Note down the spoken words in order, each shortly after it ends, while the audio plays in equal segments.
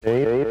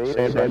8,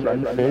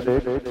 7, 6,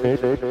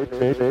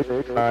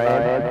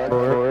 5,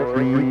 4,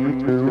 3,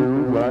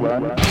 2,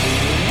 1.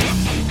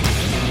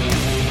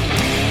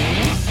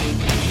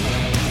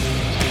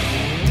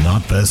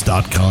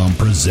 Knotfest.com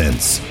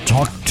presents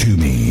Talk to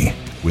Me.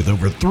 With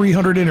over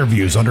 300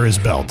 interviews under his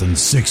belt and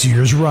 6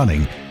 years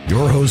running,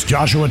 your host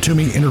Joshua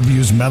Toomey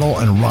interviews metal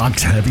and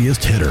rock's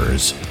heaviest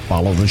hitters.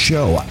 Follow the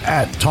show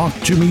at Talk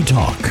to Me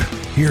Talk.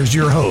 Here's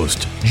your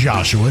host,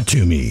 Joshua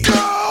Toomey.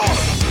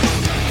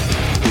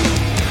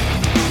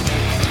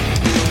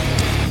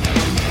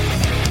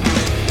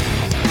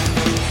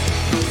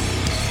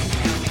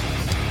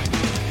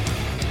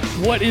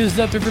 What is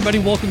up, everybody?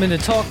 Welcome into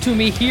Talk to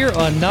Me here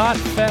on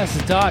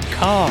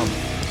Knotfest.com.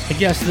 The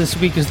guest this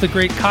week is the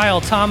great Kyle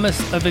Thomas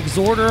of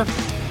Exhorder,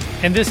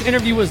 and this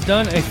interview was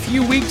done a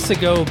few weeks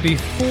ago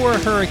before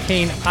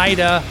Hurricane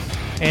Ida.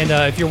 And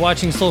if you're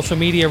watching social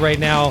media right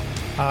now,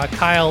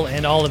 Kyle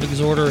and all of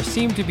Exhorder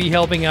seem to be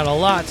helping out a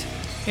lot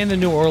in the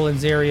New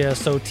Orleans area.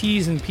 So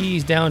T's and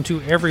P's down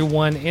to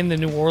everyone in the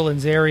New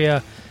Orleans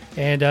area.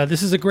 And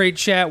this is a great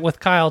chat with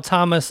Kyle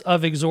Thomas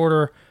of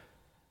Exhorder.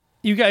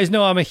 You guys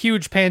know I'm a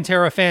huge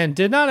Pantera fan.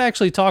 Did not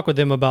actually talk with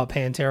him about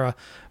Pantera,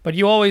 but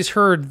you always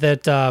heard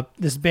that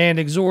this band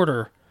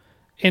Exhorder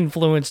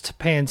influenced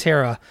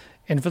Pantera.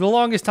 And for the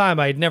longest time,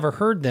 I had never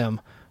heard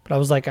them. But I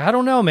was like, I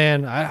don't know,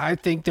 man. I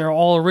think they're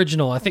all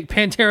original. I think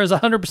Pantera is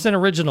 100%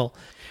 original.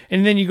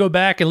 And then you go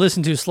back and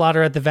listen to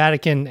Slaughter at the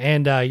Vatican,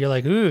 and you're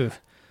like, ooh,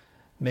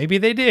 maybe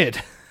they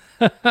did.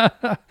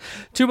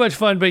 Too much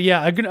fun, but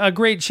yeah, a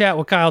great chat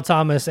with Kyle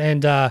Thomas,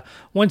 and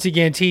once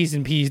again, T's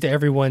and P's to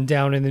everyone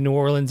down in the New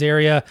Orleans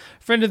area.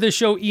 Friend of the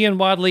show, Ian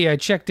Wadley, I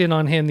checked in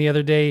on him the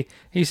other day.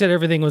 He said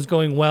everything was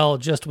going well,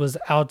 just was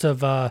out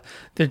of,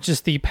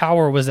 the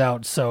power was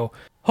out, so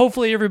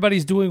hopefully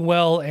everybody's doing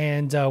well,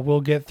 and we'll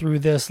get through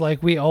this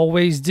like we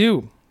always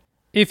do.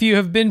 If you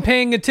have been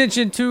paying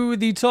attention to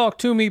the Talk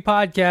to Me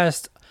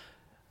podcast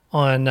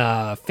on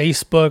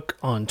Facebook,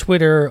 on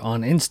Twitter,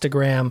 on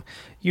Instagram,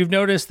 you've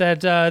noticed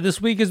that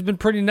this week has been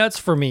pretty nuts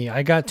for me.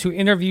 I got to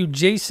interview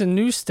Jason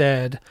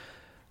Newsted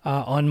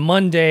on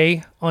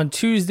Monday. On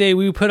Tuesday,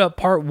 we put up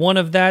part 1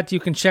 of that. You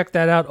can check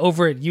that out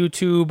over at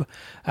YouTube,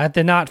 at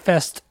the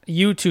Knotfest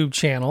YouTube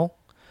channel.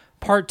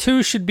 Part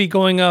 2 should be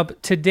going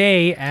up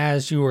today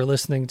as you are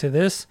listening to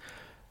this.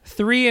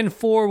 3 and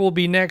 4 will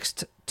be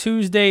next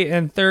Tuesday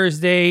and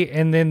Thursday,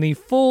 and then the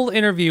full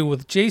interview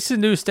with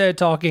Jason Newsted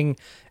talking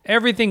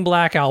Everything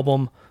Black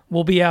album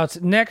will be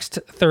out next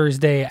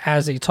Thursday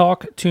as a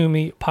Talk to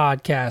Me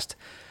podcast.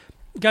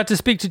 Got to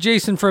speak to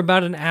Jason for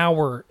about an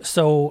hour,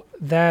 so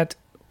that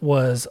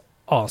was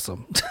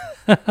awesome.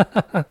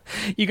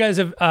 You guys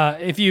have,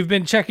 if you've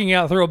been checking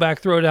out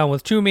Throwback Throwdown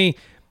with Toomey,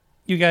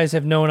 you guys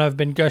have known I've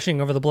been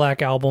gushing over the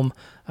Black Album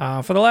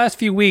for the last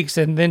few weeks,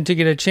 and then to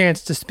get a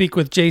chance to speak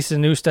with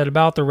Jason Newsted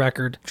about the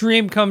record.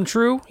 Dream come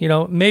true,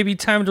 maybe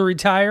time to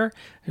retire.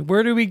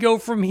 Where do we go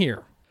from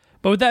here?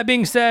 But with that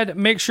being said,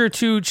 make sure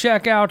to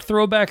check out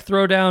Throwback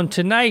Throwdown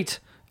tonight,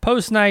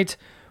 post-night,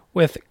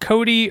 with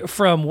Cody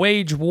from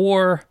Wage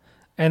War,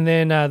 and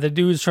then the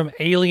dudes from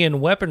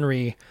Alien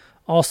Weaponry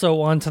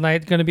also on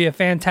tonight. Going to be a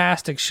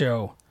fantastic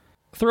show.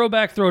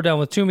 Throwback Throwdown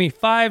with Toomey,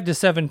 5 to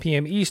 7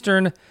 p.m.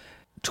 Eastern,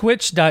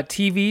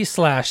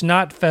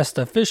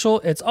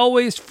 twitch.tv/NotFestOfficial. It's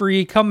always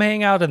free. Come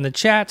hang out in the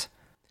chat,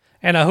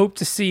 and I hope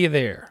to see you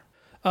there.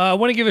 I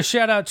want to give a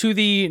shout out to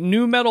the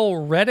New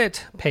Metal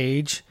Reddit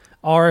page,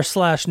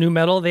 r/New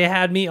Metal. They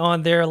had me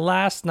on there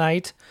last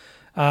night,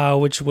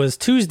 which was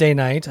Tuesday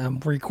night. I'm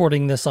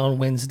recording this on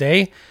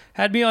Wednesday.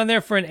 Had me on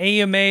there for an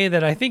AMA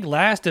that I think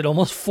lasted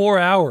almost 4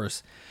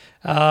 hours.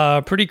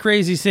 Pretty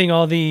crazy seeing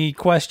all the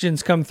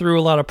questions come through.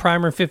 A lot of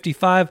Primer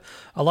 55,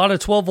 a lot of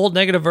 12 Volt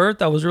Negative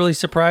Earth. I was really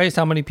surprised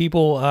how many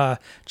people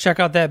check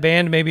out that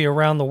band, maybe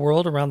around the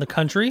world, around the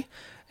country.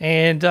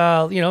 And,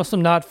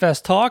 some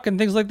Knotfest talk and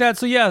things like that.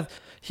 So yeah,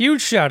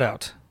 huge shout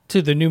out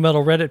to the New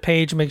Metal Reddit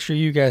page. Make sure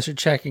you guys are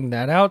checking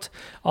that out.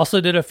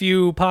 Also did a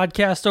few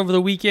podcasts over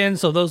the weekend,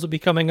 so those will be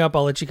coming up.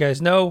 I'll let you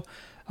guys know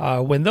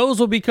when those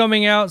will be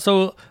coming out.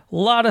 So a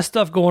lot of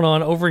stuff going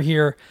on over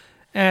here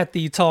at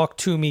the Talk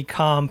to Me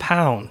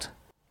compound.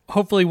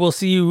 Hopefully we'll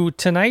see you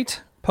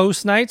tonight,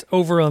 post-night,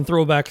 over on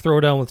Throwback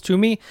Throwdown with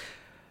Toomey.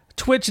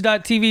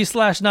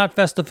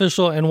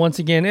 Twitch.tv/NotFestOfficial. And once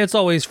again, it's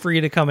always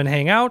free to come and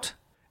hang out.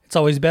 It's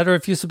always better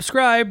if you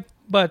subscribe,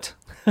 but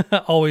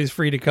always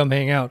free to come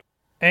hang out.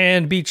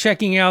 And be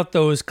checking out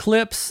those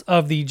clips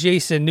of the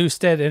Jason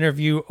Newsted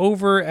interview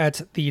over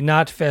at the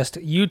Knotfest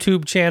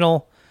YouTube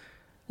channel.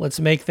 Let's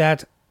make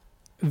that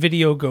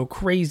video go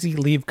crazy.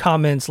 Leave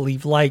comments,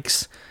 leave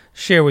likes,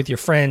 share with your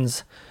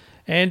friends.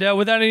 And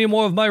without any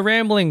more of my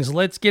ramblings,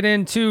 let's get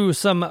into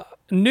some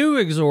new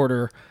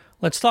Exhorder.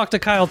 Let's talk to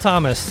Kyle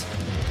Thomas,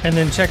 and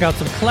then check out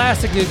some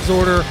classic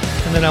Exhorder,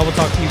 and then I will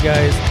talk to you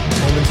guys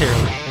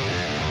momentarily.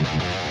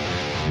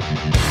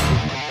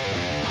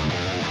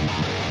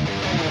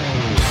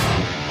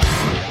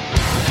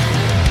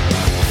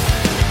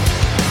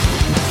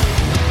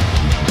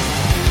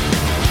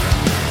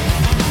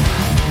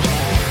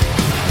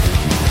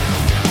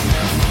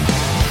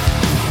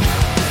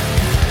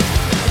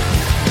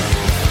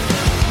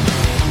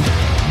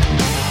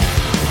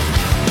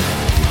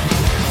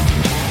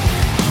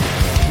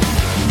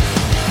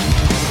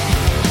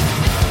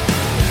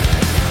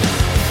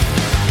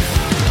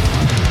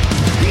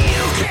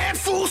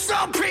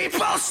 some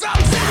people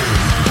sometimes,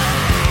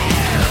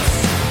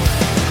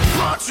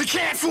 but you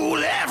can't fool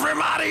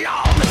everybody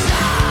all the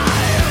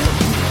time.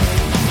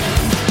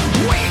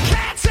 We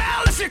can't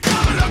tell if you're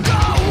coming or going.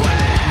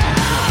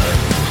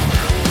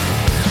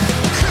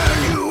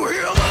 Can you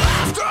hear the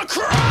laughter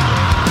cries?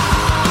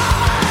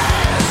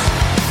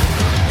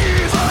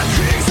 Even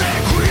kings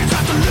and queens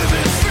have to live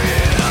in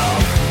fear.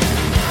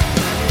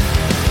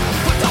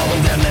 But don't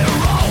get me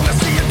wrong, I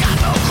see you got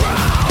no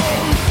crown.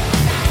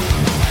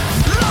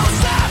 Those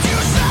times you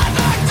shine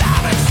like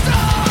diamond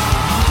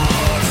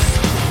stars.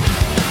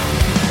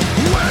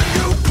 When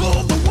you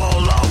pulled the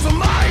wool over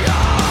my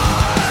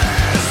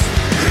eyes,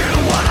 hear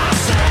what I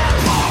said,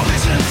 Paul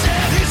isn't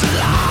dead, he's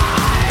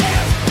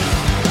alive.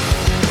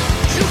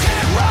 You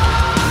can't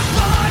run,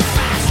 but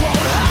facts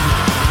won't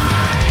hide.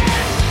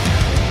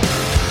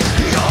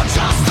 You're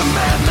just a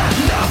man that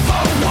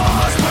never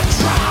was but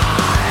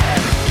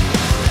tried.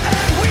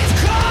 And we've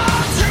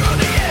come to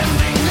the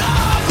ending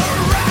of the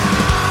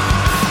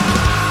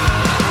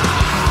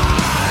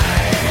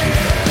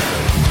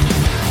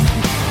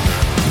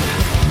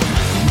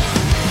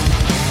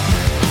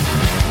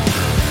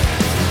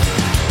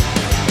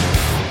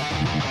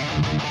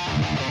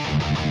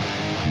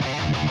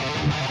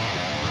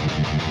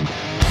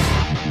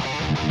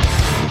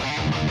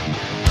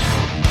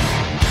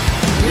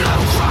no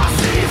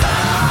cross either.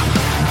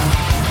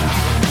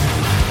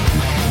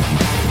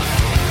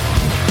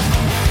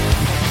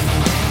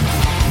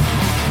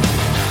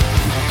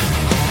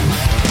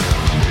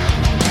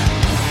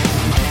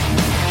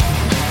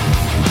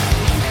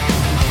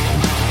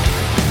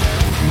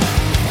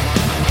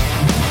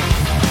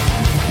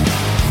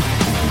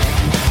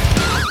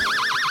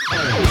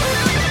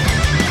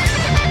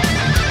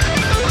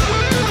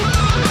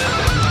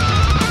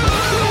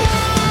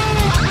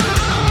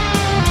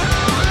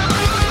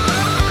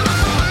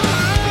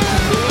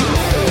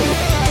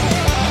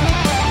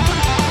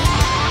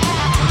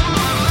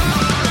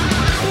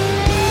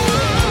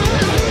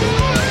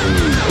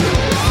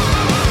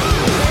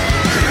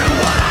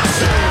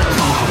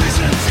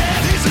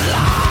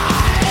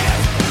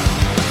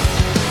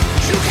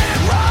 You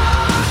can't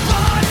run,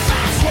 but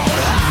facts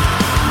won't hide.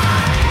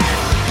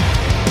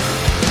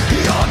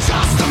 You're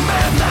just a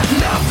man that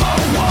never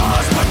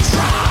was but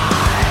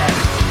tried.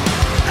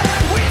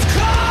 And we've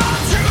come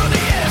to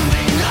the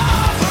ending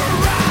of the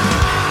ride.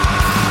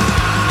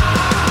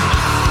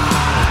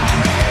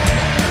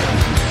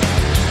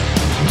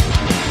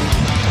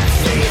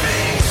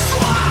 Thieving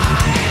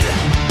swine,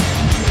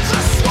 the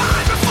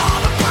swine before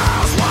the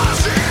pearls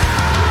was you.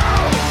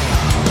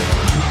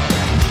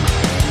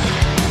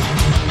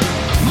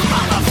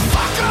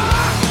 Motherfucker,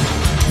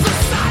 the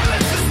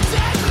silence is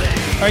deadly.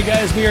 All right,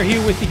 guys, we are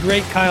here with the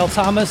great Kyle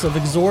Thomas of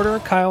Exhorder.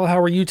 Kyle, how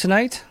are you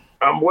tonight?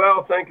 I'm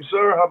well, thank you,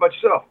 sir. How about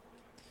yourself?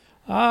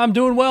 I'm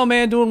doing well,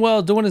 man. Doing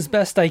well. Doing as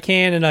best I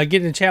can. And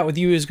getting to chat with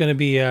you is going to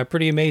be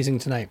pretty amazing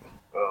tonight.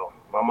 Oh,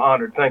 I'm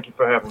honored. Thank you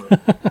for having me.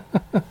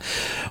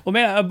 Well,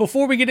 man,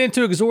 before we get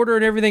into Exhorder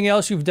and everything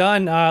else you've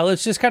done,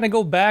 let's just kind of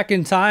go back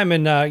in time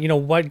and,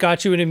 what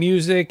got you into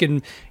music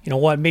and,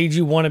 what made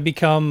you want to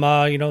become,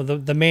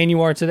 the man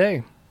you are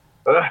today.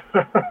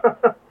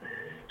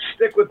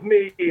 Stick with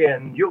me,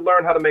 and you'll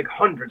learn how to make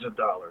hundreds of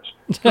dollars.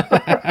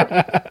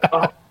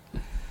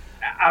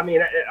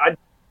 I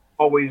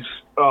always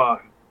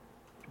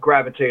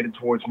gravitated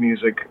towards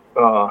music.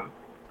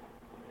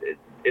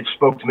 It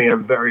spoke to me at a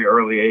very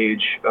early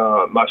age.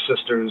 My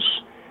sisters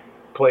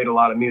played a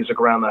lot of music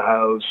around the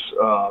house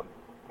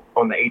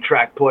on the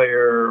 8-track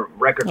player,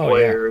 record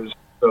players.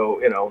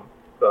 So,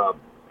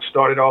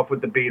 started off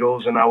with the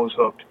Beatles, and I was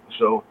hooked.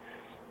 So,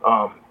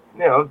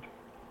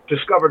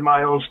 discovered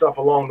my own stuff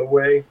along the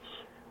way.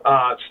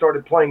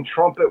 Started playing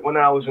trumpet when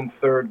I was in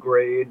 3rd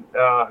grade.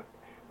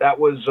 That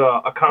was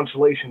a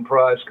consolation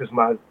prize because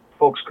my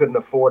folks couldn't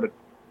afford a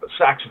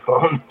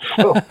saxophone.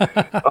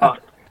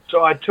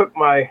 So I took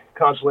my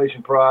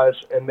consolation prize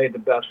and made the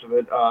best of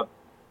it.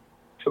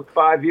 Took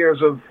 5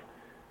 years of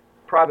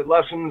private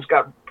lessons,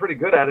 got pretty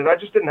good at it. I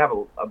just didn't have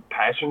a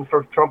passion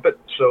for trumpet,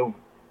 so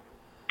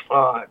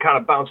kind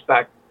of bounced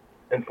back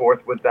and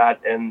forth with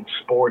that and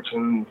sports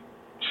and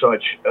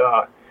such.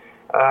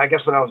 I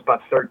guess when I was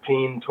about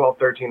 12,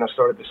 13, I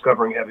started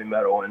discovering heavy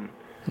metal and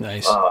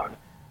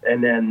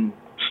then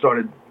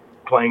started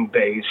playing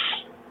bass,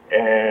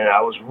 and I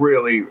was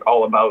really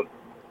all about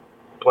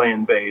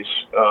playing bass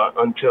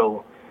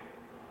until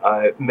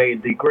I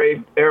made the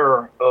grave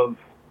error of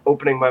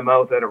opening my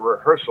mouth at a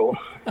rehearsal.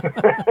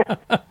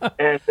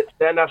 And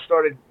then I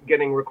started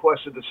getting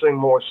requested to sing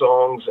more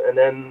songs, and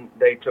then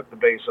they took the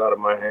bass out of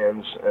my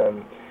hands,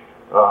 and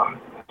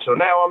so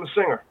now I'm a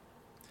singer.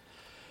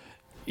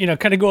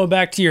 Kind of going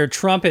back to your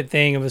trumpet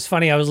thing, it was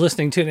funny. I was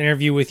listening to an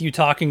interview with you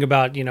talking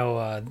about,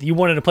 you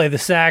wanted to play the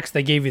sax,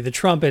 they gave you the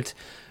trumpet.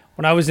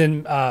 When I was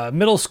in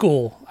middle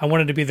school, I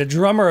wanted to be the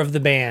drummer of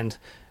the band.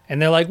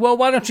 And they're like, well,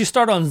 why don't you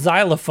start on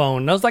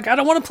xylophone? And I was like, I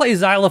don't want to play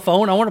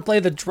xylophone. I want to play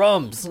the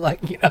drums. And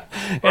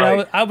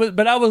right. I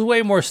was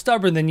way more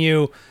stubborn than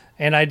you.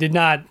 And I did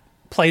not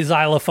play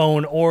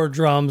xylophone or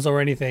drums or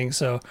anything,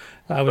 so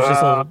I was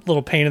just a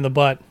little pain in the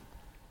butt.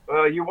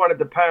 You wanted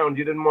to pound,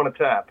 you didn't want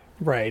to tap.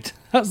 Right.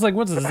 I was like,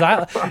 what's a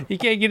xylophone? You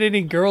can't get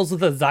any girls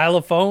with a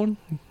xylophone?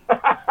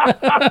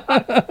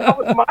 That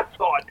was my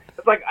thought.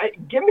 It's like,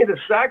 give me the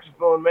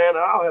saxophone, man, and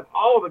I'll have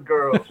all the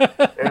girls.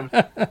 And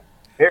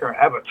here,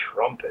 have a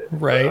trumpet.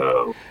 Right.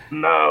 Oh,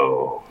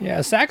 no.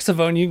 Yeah,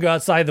 saxophone, you can go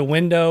outside the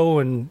window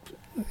and,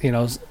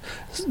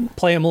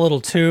 play them a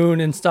little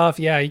tune and stuff.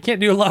 Yeah, you can't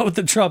do a lot with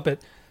the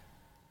trumpet.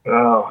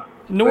 Oh.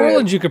 New man.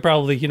 Orleans, you could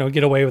probably,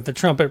 get away with the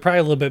trumpet, probably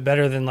a little bit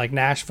better than like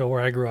Nashville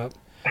where I grew up.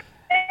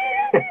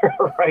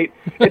 Right.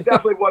 It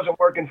definitely wasn't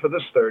working for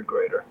this third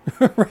grader.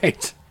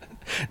 Right.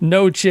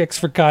 No chicks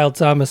for Kyle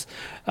Thomas.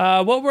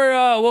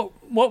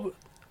 What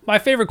my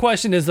favorite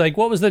question is like,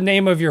 what was the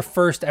name of your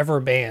first ever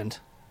band?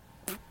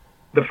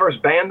 The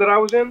first band that I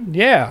was in?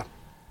 Yeah.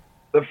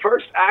 The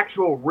first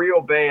actual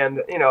real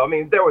band,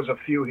 there was a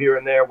few here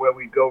and there where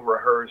we'd go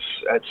rehearse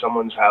at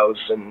someone's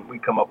house and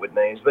we'd come up with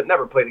names, but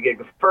never played a gig.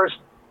 The first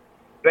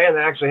band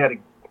that I actually had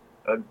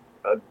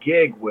a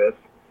gig with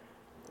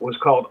was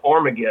called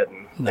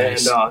Armageddon.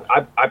 Nice. And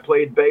I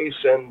played bass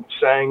and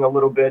sang a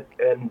little bit,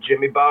 and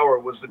Jimmy Bauer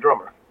was the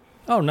drummer.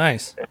 Oh,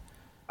 nice.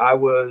 I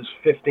was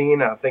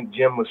 15. I think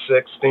Jim was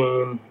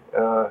 16.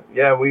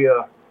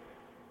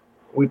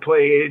 We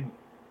played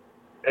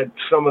at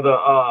some of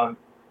the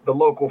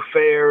local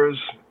fairs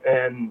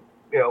and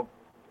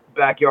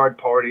backyard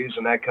parties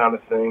and that kind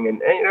of thing.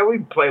 And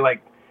we'd play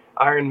like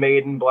Iron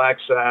Maiden, Black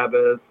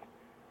Sabbath,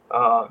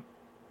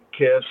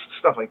 Kiss,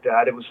 stuff like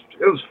that. It was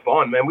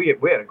fun, man. We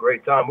had a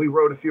great time. We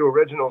wrote a few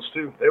originals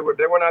too. They were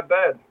not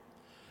bad.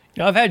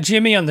 I've had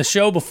Jimmy on the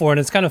show before, and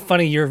it's kind of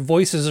funny. Your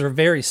voices are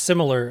very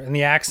similar, and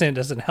the accent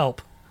doesn't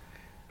help.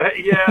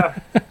 Yeah.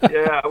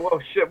 Well,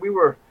 shit, we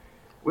were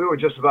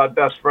just about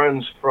best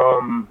friends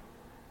from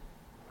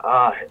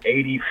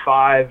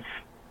 85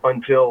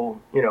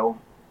 until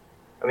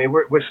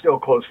we're still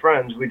close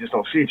friends. We just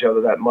don't see each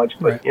other that much.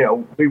 But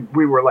Right.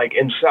 we were like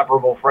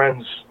inseparable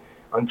friends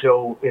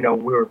until we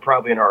were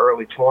probably in our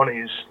early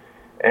 20s,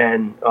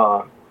 and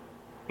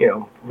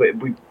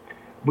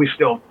we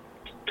still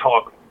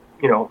talk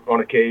on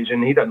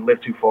occasion. He doesn't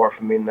live too far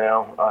from me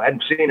now. I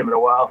hadn't seen him in a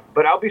while,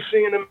 but I'll be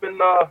seeing him in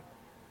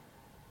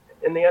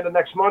the end of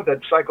next month at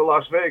Psycho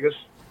Las Vegas.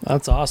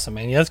 That's awesome,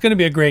 man. Yeah, that's going to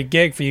be a great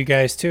gig for you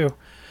guys too.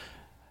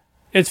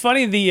 It's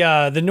funny,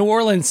 the New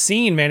Orleans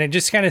scene, man, it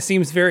just kind of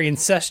seems very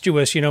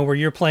incestuous, where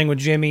you're playing with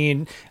Jimmy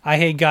and I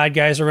Hate God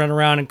guys are running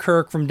around and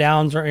Kirk from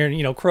Downs, or,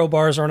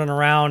 Crowbar's running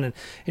around. And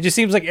it just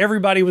seems like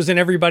everybody was in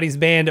everybody's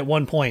band at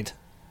one point.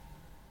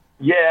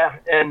 Yeah,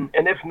 and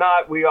if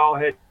not, we all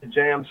had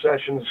jam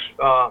sessions,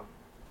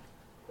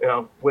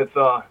 with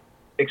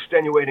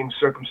extenuating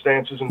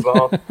circumstances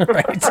involved.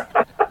 Right.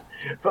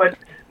 But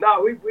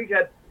no, we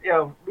got,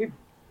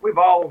 we've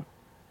all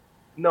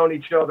known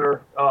each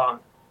other.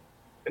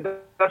 And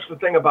that's the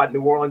thing about New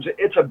Orleans.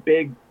 It's a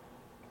big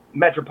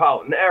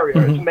metropolitan area.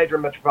 Mm-hmm. It's a major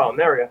metropolitan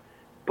area,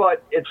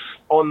 but it's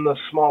on the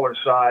smaller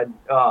side.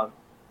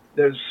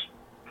 There's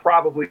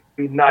probably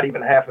not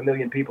even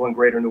 500,000 people in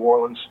greater New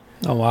Orleans.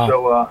 Oh, wow.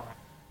 So,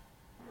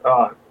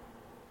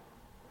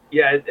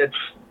 it's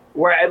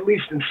we're at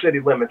least in city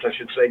limits, I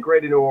should say.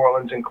 Greater New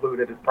Orleans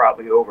included is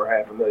probably over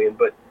 500,000,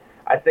 but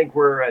I think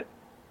we're at,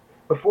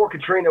 before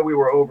Katrina, we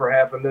were over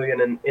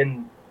 500,000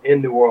 in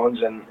New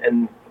Orleans,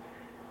 and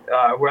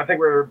I think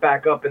we're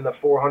back up in the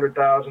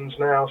 400,000s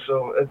now.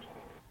 So it's,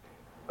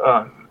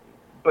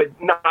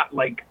 but not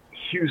like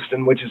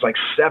Houston, which is like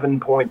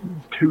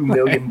 7.2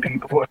 million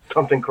people or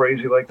something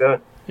crazy like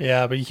that.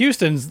 Yeah, but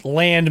Houston's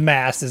land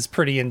mass is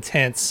pretty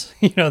intense.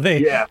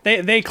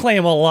 They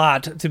claim a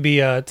lot to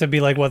be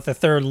like what, the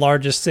third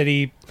largest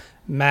city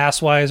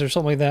mass wise or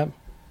something like that.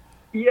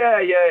 Yeah,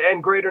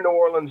 and Greater New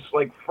Orleans,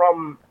 like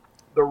from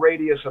the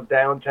radius of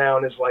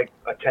downtown, is like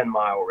a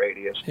 10-mile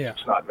radius. Yeah.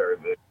 It's not very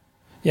big.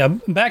 Yeah,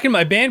 back in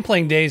my band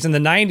playing days in the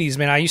 90s,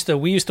 man,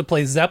 we used to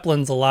play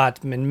Zeppelins a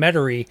lot in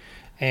Metairie,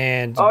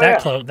 and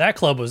that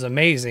club was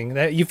amazing.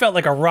 You felt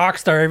like a rock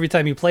star every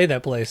time you played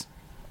that place.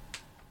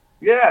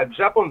 Yeah,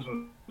 Zeppelins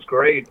was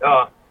great.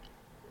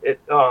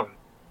 It's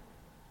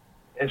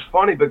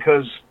funny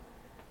because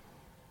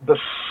the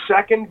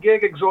second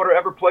gig Exhorder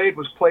ever played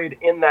was played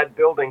in that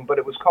building, but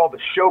it was called the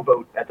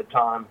Showboat at the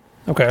time.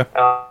 Okay.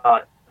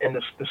 And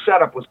the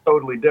setup was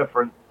totally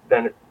different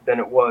than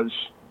it was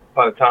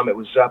by the time it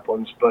was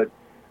Zeppelins. But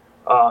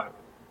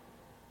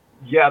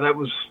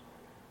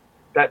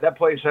that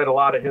place had a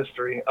lot of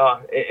history.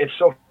 It's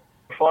so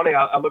funny.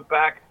 I look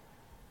back,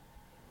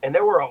 and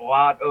there were a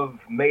lot of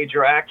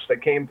major acts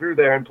that came through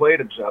there and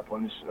played at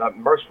Zeppelins.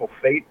 Merciful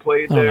Fate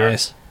played there.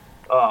 Nice.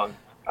 I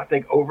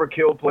think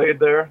Overkill played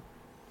there.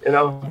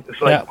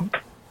 It's like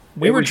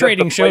we were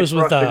trading shows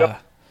with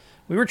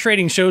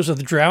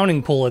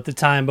Drowning Pool at the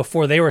time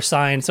before they were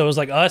signed. So it was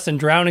like us and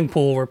Drowning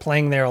Pool were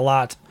playing there a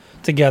lot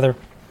together.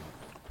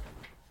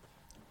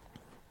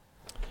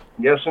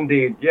 Yes,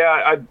 indeed.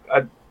 Yeah,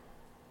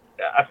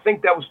 I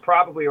think that was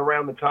probably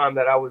around the time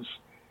that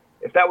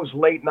if that was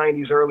late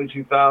 90s, early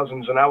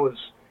 2000s, and I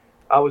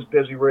I was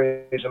busy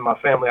raising my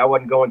family. I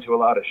wasn't going to a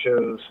lot of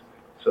shows.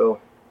 So,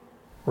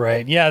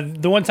 Right. Yeah.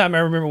 The one time I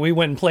remember we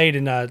went and played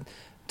and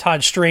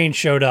Todd Strange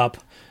showed up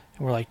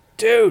and we're like,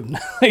 dude,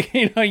 like,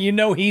 you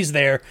know, he's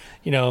there,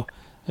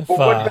 if,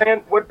 well,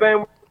 what band were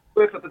you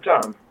with at the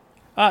time?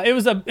 it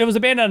was a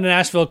band out of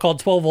Nashville called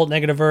 12 Volt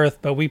Negative Earth,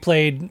 but we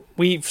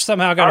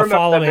somehow got a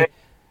following.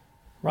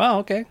 Wow.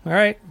 Okay. All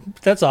right.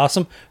 That's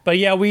awesome. But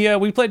yeah,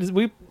 we played,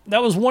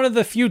 that was one of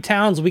the few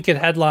towns we could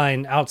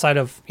headline outside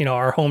of,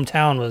 our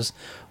hometown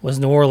was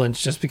New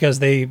Orleans, just because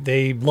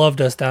they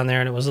loved us down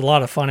there and it was a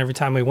lot of fun every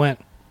time we went.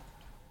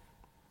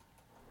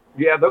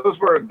 Yeah, those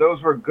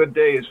were good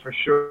days for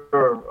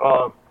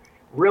sure.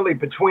 Really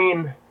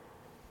between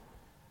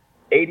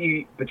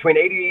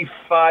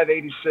 85,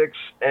 86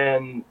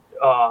 and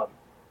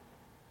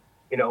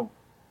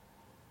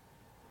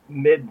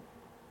mid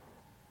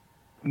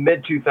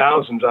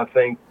 2000s, I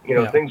think,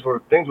 things were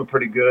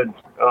pretty good.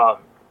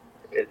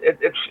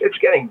 It's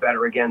getting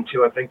better again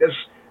too. I think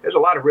there's a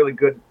lot of really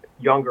good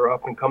younger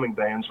up and coming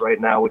bands right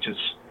now, which is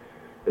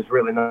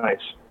really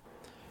nice.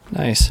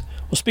 Nice.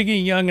 Well, speaking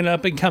of young and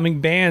up and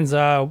coming bands,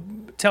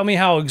 tell me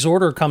how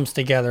Exhorder comes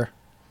together.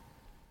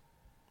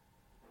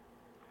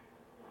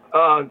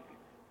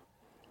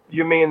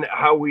 You mean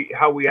how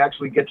we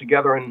actually get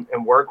together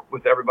and work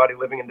with everybody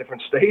living in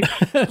different states?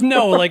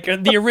 No, like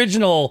the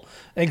original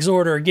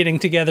Exhorder getting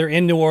together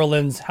in New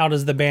Orleans. How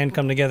does the band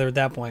come together at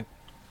that point?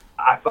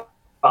 I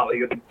follow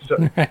you.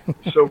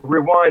 So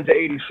rewind to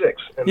 '86.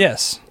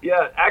 Yes.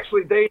 Yeah,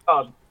 actually they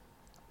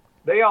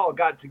all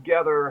got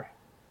together.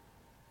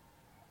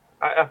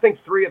 I think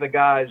three of the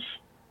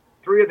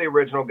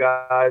original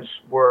guys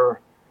were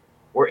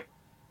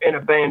in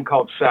a band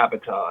called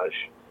Sabotage,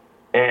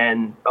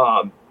 and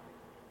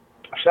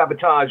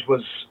Sabotage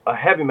was a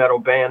heavy metal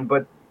band,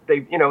 but they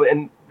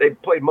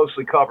played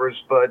mostly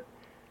covers, but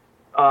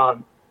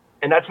and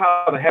that's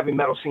how the heavy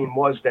metal scene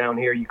was down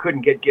here. You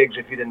couldn't get gigs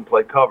if you didn't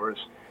play covers,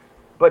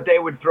 but they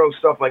would throw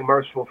stuff like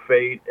Merciful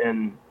Fate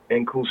and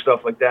cool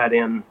stuff like that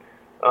in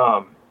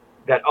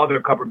that other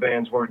cover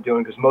bands weren't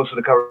doing, because most of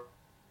the cover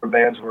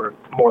bands were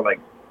more like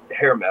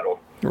hair metal.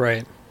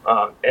 Right.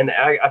 And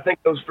I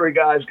think those three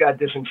guys got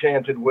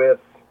disenchanted with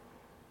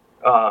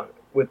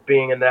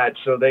being in that,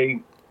 so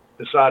they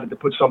decided to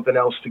put something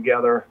else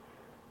together,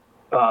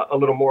 a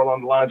little more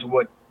along the lines of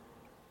what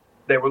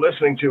they were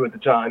listening to at the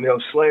time,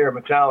 Slayer,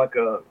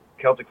 Metallica,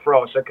 Celtic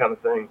Frost, that kind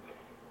of thing.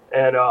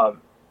 And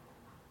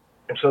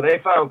so they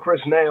found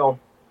Chris Nail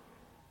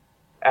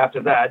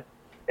after that,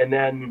 and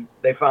then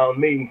they found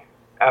me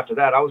after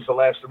that. I was the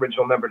last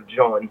original member to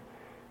join.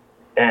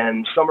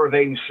 And summer of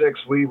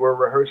 '86, we were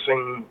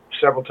rehearsing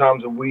several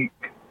times a week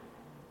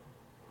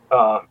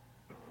at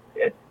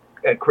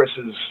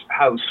Chris's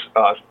house,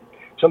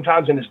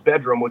 sometimes in his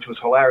bedroom, which was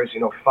hilarious.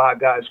 5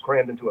 guys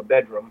crammed into a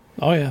bedroom.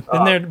 Oh yeah,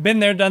 been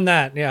there, done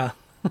that. Yeah.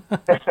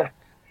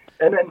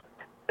 and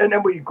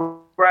then we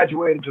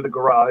graduated to the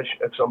garage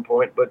at some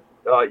point. But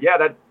yeah,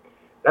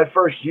 that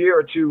first year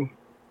or two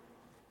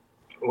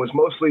was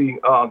mostly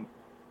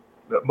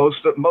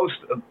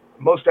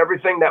most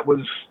everything that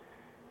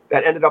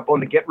ended up on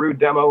the Get Rude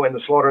demo and the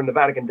Slaughter in the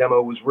Vatican demo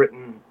was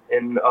written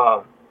in,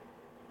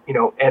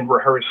 and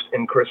rehearsed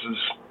in Chris's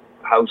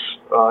house,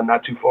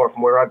 not too far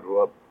from where I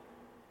grew up.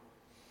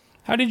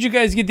 How did you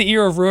guys get the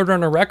ear of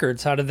Roadrunner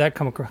Records? How did that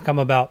come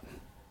about?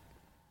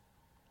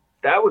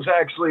 That was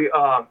actually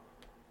that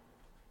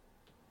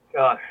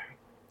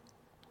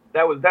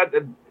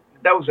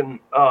was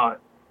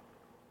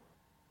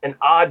an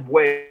odd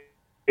way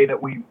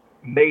that we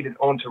made it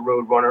onto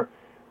Roadrunner.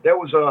 There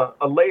was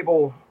a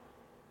label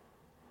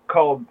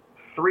called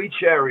Three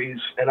Cherries,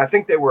 and I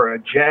think they were a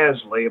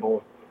jazz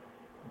label,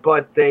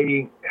 but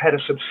they had a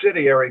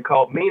subsidiary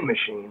called Mean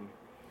Machine.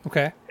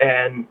 Okay.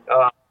 And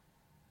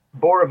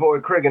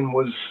Borovoy Krigan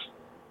was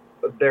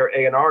their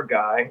A&R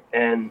guy,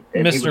 and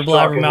Mr.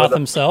 Blabbermouth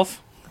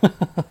himself.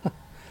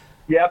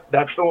 Yep,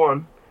 that's the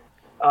one.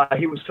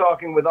 He was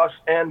talking with us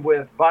and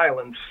with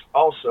Violence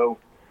also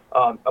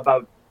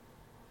about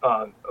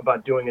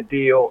doing a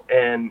deal,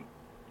 and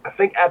I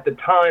think at the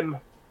time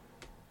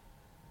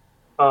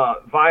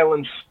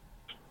Violence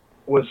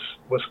was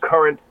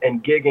current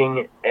and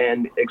gigging,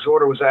 and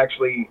Exhorder was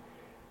actually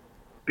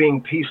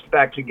being pieced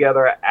back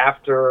together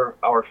after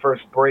our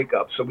first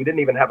breakup, so we didn't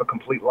even have a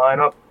complete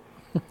lineup.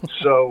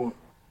 So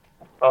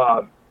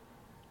I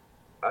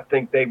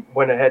think they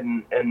went ahead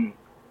and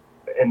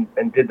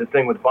did the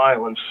thing with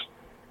Violence,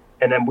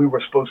 and then we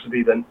were supposed to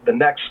be the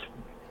next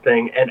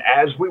thing. And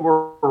as we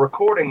were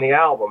recording the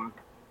album,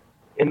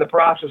 in the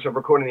process of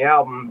recording the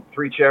album,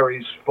 Three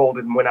Cherries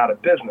folded and went out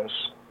of business.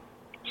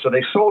 So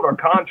they sold our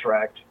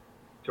contract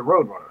to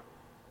Roadrunner,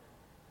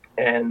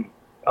 and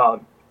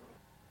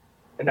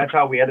that's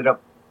how we ended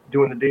up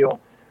doing the deal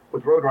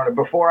with Roadrunner.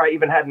 Before I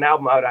even had an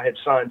album out, I had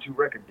signed 2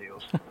 record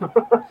deals.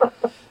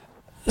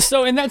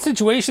 So in that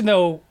situation,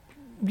 though,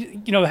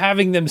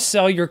 having them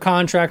sell your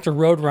contract to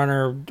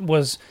Roadrunner,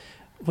 was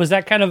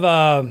that kind of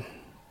a,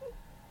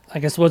 I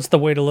guess, what's the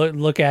way to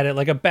look at it?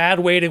 Like a bad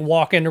way to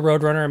walk into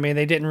Roadrunner? I mean,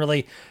 they didn't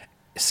really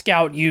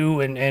scout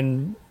you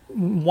and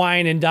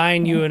wine and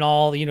dine you and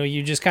all,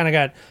 you just kind of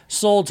got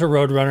sold to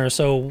Roadrunner.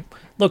 So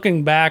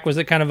looking back, was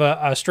it kind of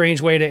a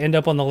strange way to end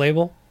up on the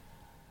label?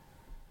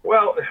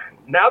 Well,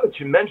 now that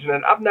you mention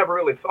it, I've never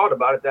really thought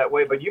about it that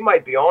way, but you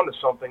might be onto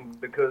something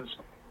because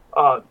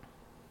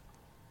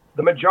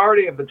the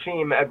majority of the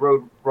team at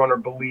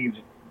Roadrunner believed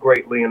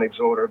greatly in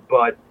Exhorder,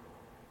 but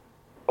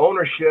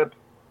ownership,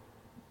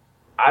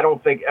 I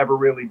don't think ever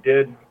really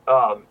did.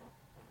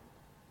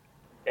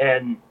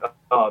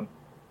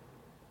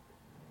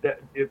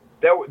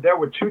 There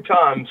were 2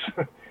 times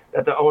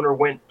that the owner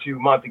went to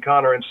Monte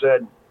Conner and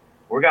said,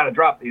 "We got to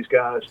drop these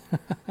guys."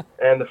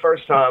 And the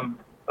first time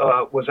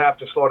was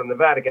after Slaughter in the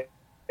Vatican,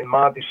 and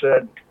Monty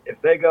said, "If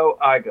they go,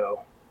 I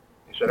go."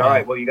 He said, "All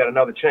right, well, you got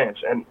another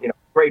chance." And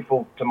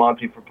grateful to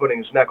Monty for putting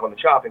his neck on the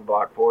chopping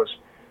block for us.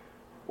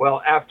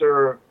 Well,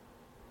 after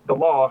the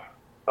law,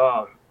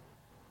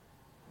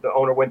 the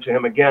owner went to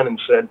him again and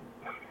said,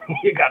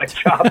 "You got to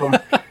chop him."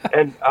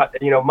 And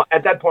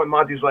at that point,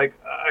 Monty's like,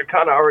 "I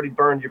kind of already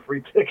burned your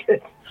free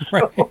ticket."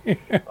 So,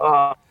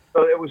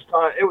 so it was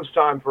time. It was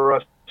time for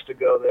us to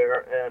go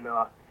there, and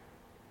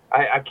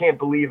I can't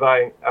believe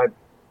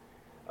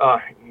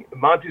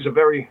Monty's a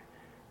very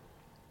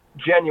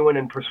genuine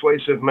and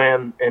persuasive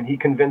man, and he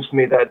convinced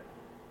me that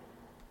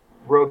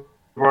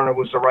Roadrunner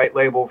was the right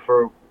label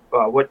for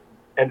what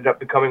ended up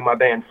becoming my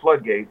band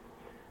Floodgate,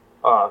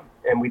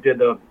 and we did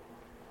the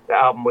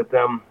album with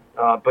them.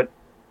 But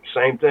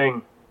same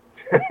thing,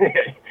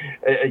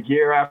 a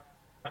year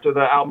after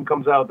the album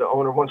comes out, the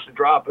owner wants to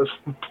drop us.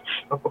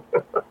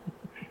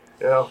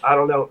 So, I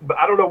don't know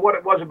what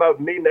it was about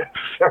me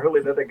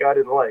necessarily that the guy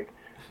didn't like,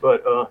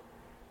 but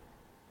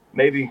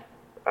maybe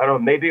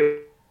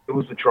it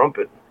was the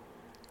trumpet.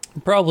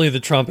 Probably the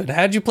trumpet.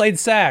 Had you played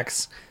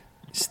sax,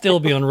 still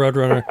be on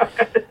Roadrunner.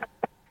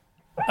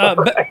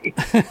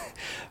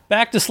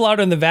 Back to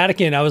Slaughter in the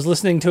Vatican. I was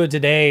listening to it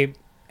today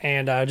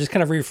and just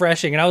kind of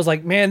refreshing, and I was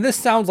like, man, this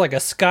sounds like a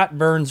Scott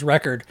Burns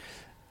record.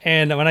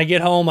 And when I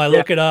get home, I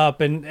look it up,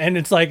 and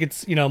it's like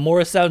it's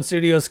Morris Sound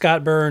Studio,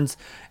 Scott Burns,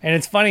 and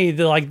it's funny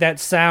that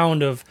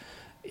sound of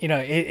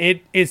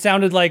it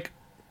sounded like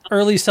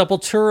early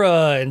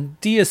Sepultura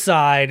and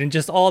Deicide and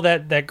just all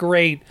that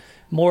great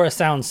Morris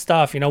Sound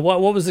stuff.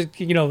 What was it?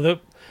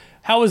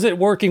 How was it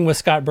working with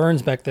Scott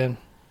Burns back then?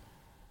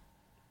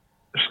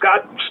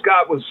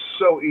 Scott was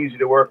so easy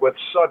to work with,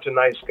 such a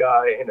nice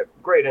guy and a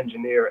great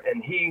engineer,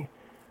 and he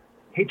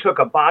took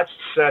a botched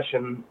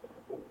session.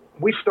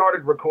 We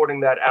started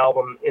recording that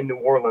album in New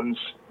Orleans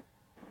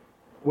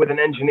with an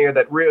engineer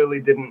that really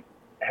didn't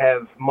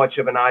have much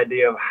of an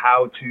idea of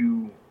how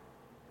to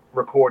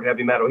record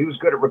heavy metal. He was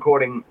good at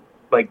recording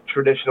like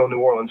traditional New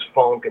Orleans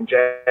funk and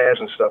jazz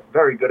and stuff,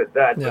 very good at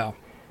that. Yeah. But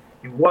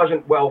he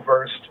wasn't well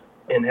versed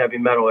in heavy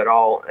metal at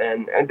all,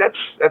 and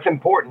that's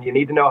important. You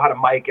need to know how to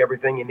mic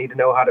everything. You need to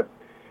know how to,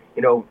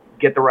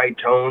 get the right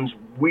tones.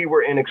 We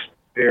were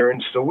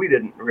inexperienced, so we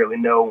didn't really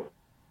know,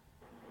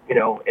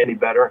 any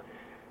better.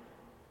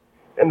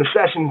 And the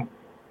session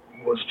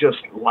was just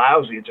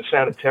lousy. It just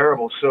sounded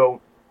terrible.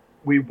 So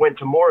we went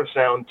to Morris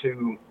Sound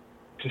to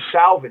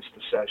salvage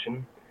the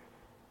session,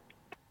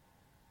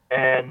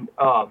 and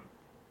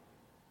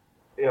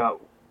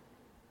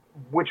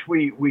which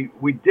we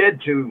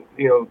did to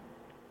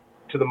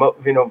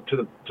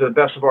the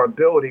best of our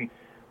ability.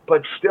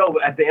 But still,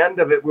 at the end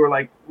of it, we were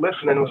like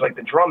listening. It was like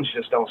the drums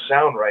just don't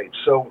sound right.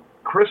 So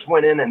Chris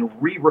went in and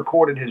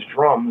re-recorded his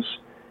drums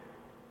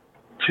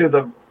to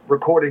the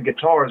recorded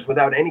guitars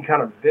without any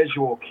kind of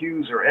visual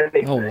cues or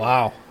anything. Oh,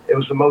 wow. It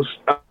was the most,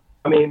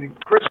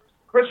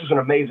 Chris is an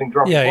amazing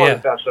drummer, one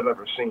of the best I've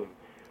ever seen.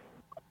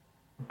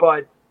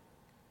 But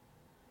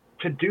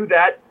to do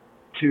that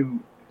to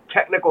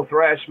technical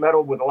thrash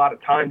metal with a lot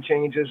of time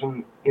changes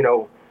and,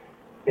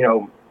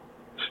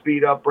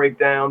 speed up,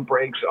 breakdown,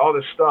 breaks, all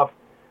this stuff.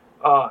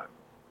 I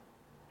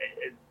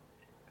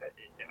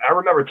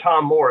remember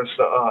Tom Morris,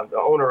 the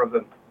owner of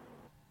the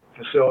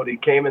facility,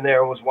 came in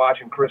there and was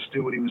watching Chris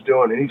do what he was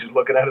doing, and he's just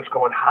looking at us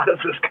going, "How does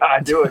this guy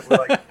do it?" We're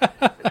like,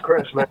 "It's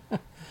Chris, man."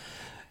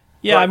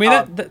 Yeah,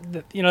 but,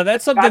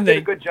 that's something Scott did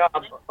a good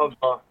job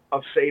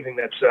of saving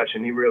that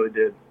session. He really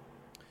did.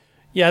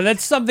 Yeah,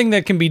 that's something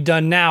that can be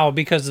done now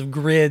because of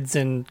grids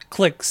and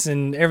clicks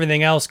and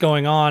everything else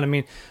going on. I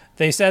mean,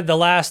 they said the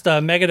last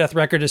Megadeth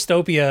record,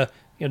 Dystopia,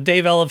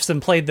 Dave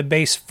Ellefson played the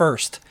bass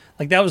first.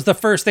 Like, that was the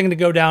first thing to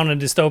go down in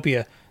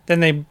Dystopia.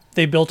 Then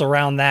they built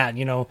around that,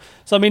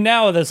 So, I mean,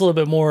 now that's a little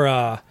bit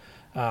more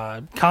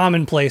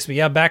commonplace. But,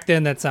 yeah, back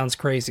then that sounds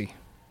crazy.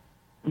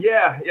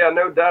 Yeah,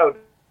 no doubt.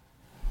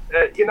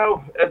 At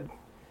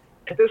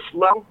this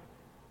level,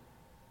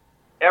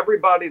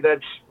 everybody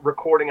that's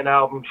recording an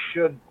album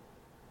should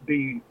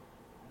be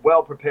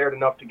well prepared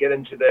enough to get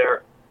into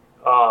their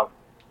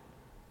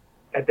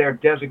at their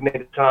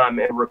designated time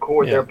and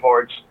record their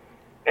parts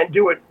and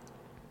do it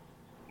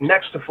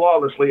next to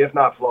flawlessly, if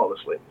not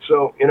flawlessly.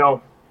 So,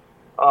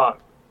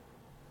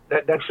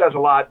 that says a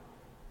lot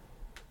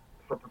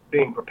for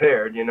being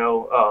prepared.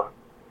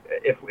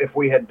 If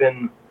we had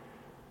been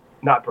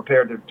not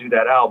prepared to do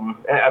that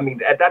album, I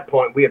mean, at that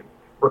point we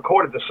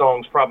recorded the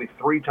songs probably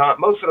 3 times.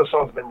 Most of the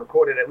songs have been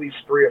recorded at least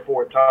 3 or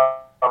 4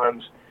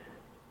 times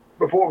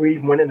before we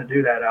even went in to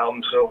do that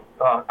album. So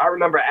I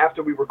remember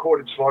after we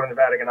recorded Slaughter in the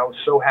Vatican, I was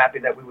so happy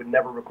that we would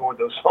never record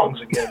those songs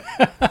again.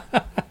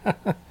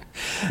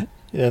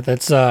 Yeah,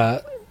 that's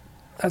got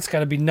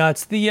to be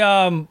nuts.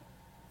 The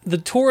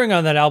touring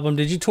on that album,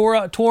 did you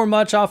tour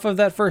much off of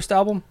that first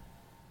album?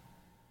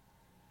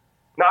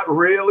 Not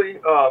really.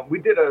 We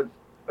did a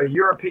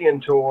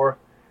European tour,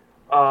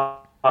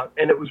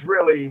 and it was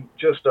really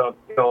just a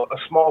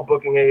small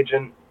booking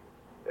agent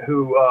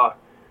who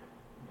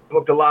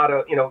booked a lot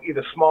of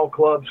either small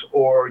clubs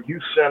or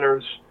youth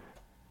centers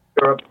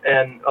in Europe,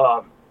 and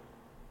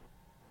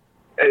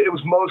it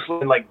was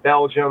mostly in like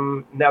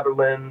Belgium,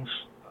 Netherlands.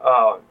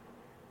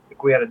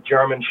 We had a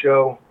German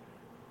show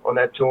on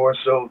that tour,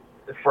 so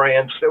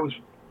France. It was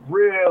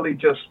really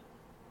just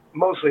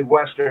mostly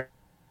Western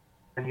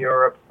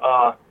Europe,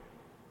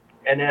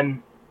 and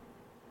then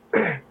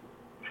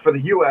for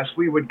the U.S.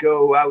 we would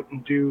go out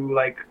and do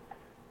like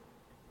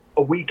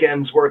a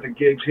weekend's worth of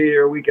gigs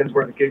here, weekend's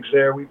worth of gigs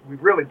there. We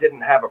really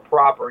didn't have a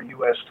proper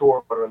U.S.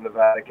 tour in the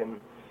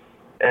Vatican,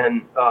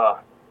 and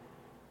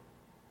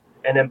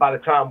then by the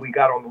time we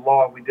got on the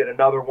Law, we did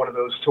another one of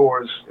those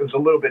tours. It was a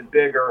little bit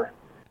bigger.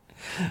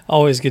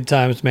 Always good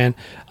times, man.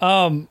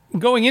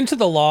 Going into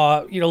the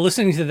Law,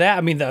 listening to that,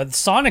 I mean,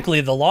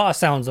 sonically, the Law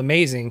sounds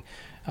amazing.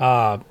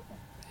 From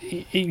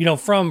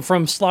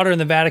Slaughter in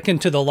the Vatican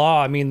to the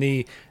Law, I mean,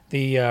 the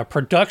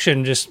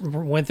production just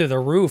went through the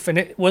roof.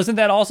 And wasn't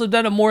that also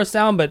done at More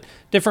Sound, but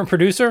different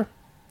producer?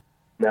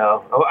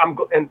 No,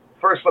 and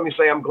first let me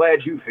say I'm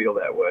glad you feel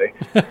that way.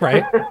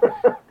 Right.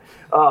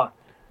 I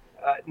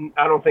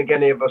don't think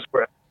any of us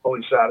were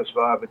fully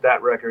satisfied with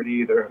that record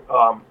either.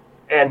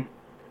 And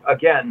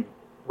again,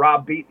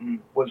 Rob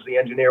Beaton was the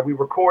engineer. We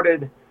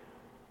recorded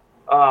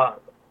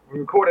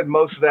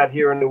most of that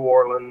here in New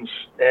Orleans,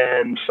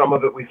 and some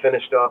of it we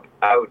finished up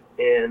out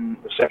in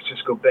the San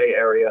Francisco Bay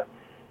Area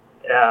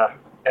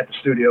at the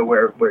studio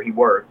where he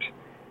worked.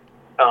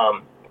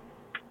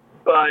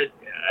 But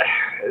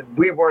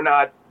we were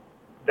not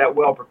that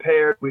well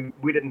prepared.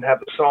 We didn't have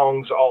the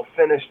songs all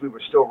finished. We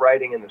were still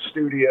writing in the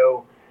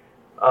studio.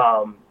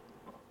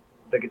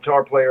 The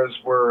guitar players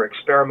were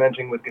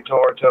experimenting with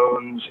guitar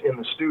tones in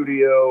the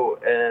studio,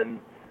 and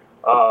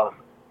I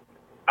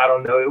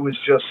don't know,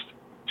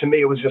 to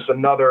me, it was just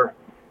another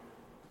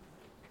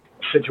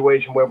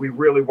situation where we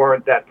really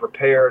weren't that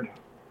prepared,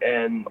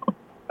 and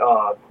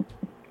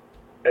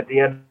at the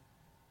end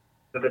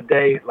of the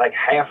day, like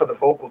half of the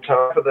vocal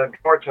tone, half of the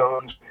guitar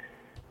tones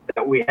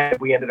that we had,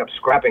 we ended up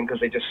scrapping because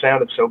they just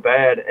sounded so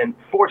bad. And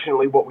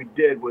fortunately, what we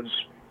did was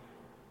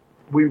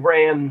we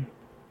ran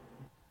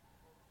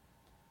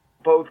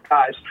both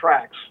guys'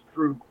 tracks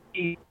through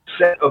each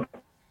set of,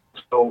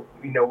 so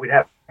we'd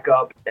have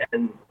backup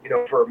and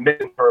for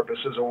mixing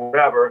purposes or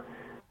whatever.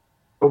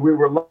 But we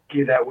were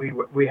lucky that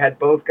we had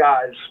both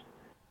guys'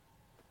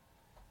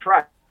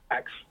 tracks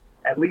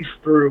at least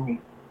through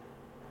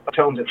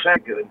tones that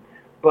sound good.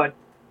 But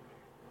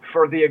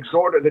for the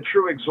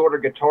true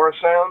Exhorder guitar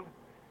sound,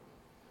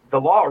 the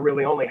Law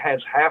really only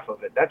has half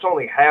of it. That's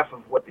only half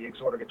of what the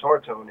Exhorder guitar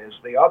tone is.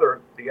 The other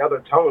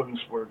tones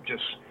were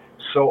just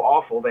so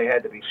awful they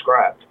had to be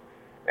scrapped.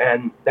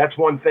 And that's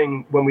one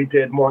thing when we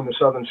did More in the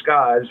Southern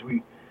Skies,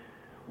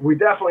 we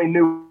definitely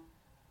knew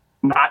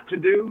not to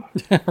do.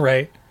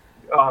 Right.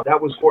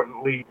 That was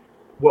importantly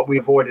what we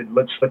avoided.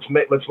 Let's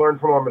learn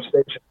from our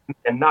mistakes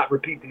and not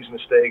repeat these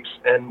mistakes.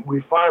 And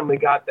we finally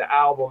got the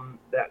album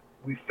that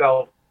we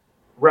felt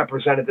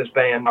represented this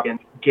band and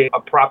gave a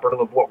proper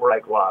feel of what we're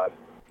like live.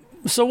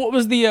 So what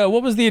was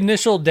the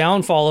initial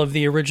downfall of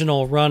the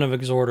original run of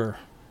Exhorder?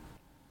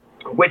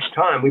 Which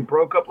time? We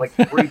broke up like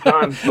 3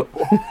 times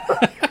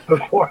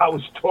before I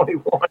was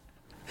 21.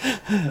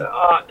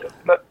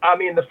 I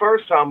mean, the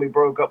first time we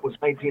broke up was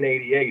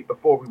 1988,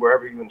 before we were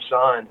ever even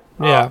signed.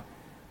 Yeah.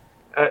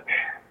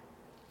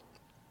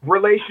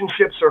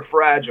 Relationships are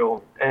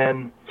fragile,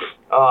 and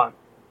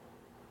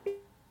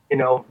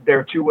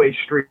they're two-way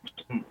streets.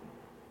 And,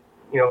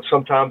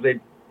 sometimes they,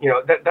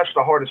 that's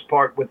the hardest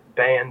part with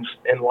bands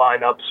and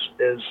lineups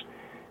is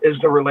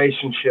the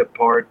relationship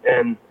part.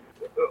 And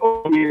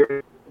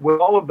with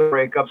all of the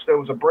breakups, there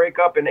was a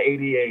breakup in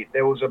 '88.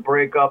 There was a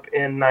breakup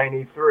in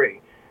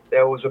 '93.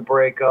 There was a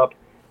breakup.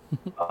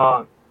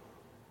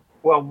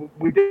 Well,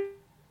 we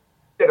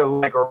did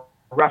a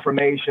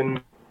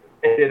Reformation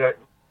and did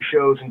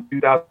shows in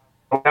 2000.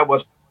 That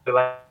was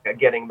like a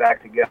getting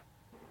back together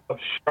of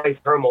strife,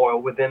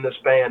 turmoil within this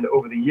band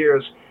over the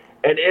years,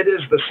 and it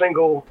is the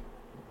single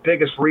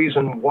biggest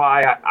reason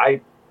why I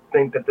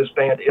think that this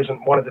band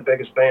isn't one of the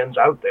biggest bands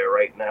out there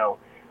right now.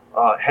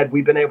 Had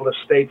we been able to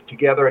stay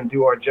together and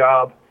do our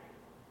job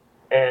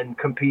and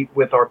compete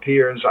with our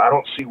peers, I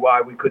don't see why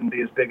we couldn't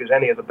be as big as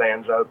any of the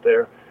bands out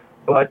there.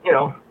 But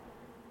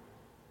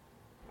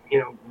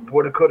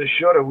woulda, coulda,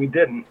 shoulda, we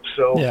didn't.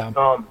 So yeah.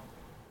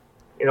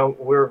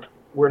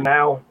 We're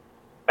now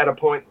at a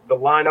point. The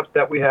lineup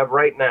that we have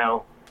right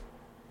now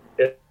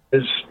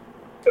is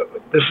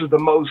the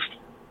most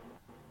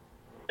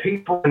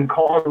peaceful and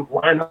calm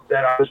lineup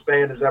that this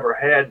band has ever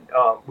had.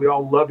 We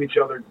all love each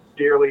other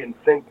dearly and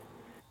think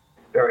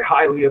very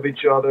highly of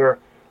each other.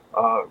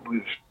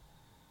 We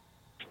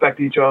respect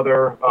each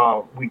other.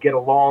 We get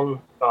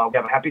along. We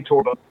have a happy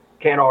tour, but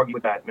can't argue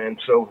with that, man.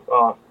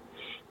 So,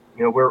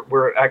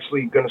 we're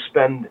actually going to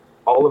spend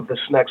all of this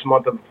next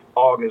month of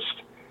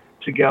August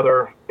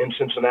together in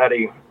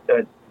Cincinnati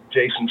at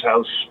Jason's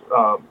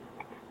house,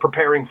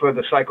 preparing for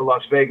the Psycho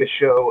Las Vegas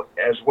show,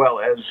 as well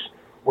as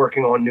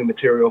working on new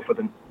material for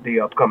the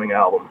upcoming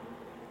album.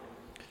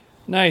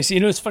 Nice.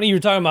 It's funny, you were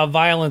talking about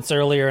Violence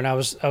earlier, and I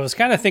was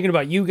kind of thinking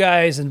about you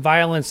guys and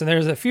Violence, and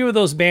there's a few of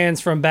those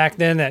bands from back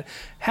then that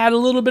had a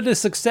little bit of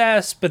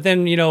success, but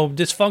then,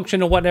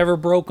 dysfunction or whatever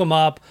broke them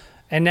up,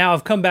 and now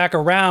have come back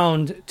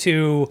around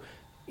to,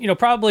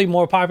 probably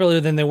more popular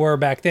than they were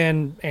back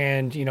then.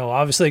 And,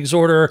 obviously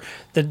Exhorder,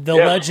 the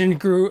legend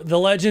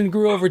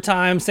grew over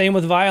time. Same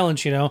with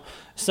Violence,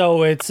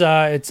 So it's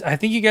I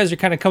think you guys are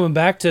kind of coming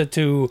back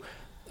to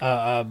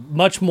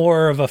much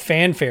more of a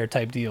fanfare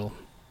type deal.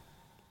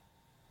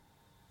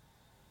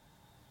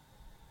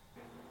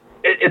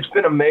 It's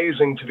been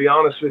amazing, to be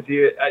honest with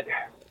you.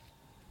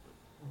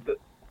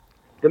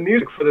 The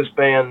music for this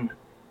band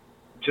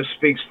just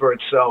speaks for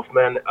itself,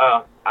 man.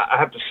 I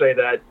have to say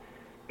that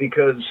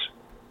because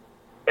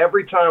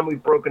every time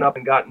we've broken up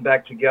and gotten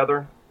back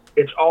together,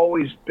 it's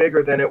always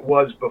bigger than it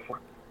was before.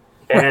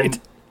 And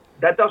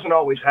that doesn't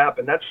always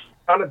happen. That's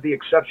kind of the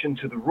exception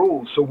to the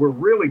rule. So we're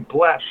really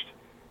blessed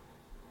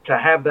to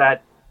have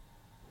that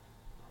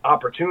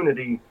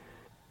opportunity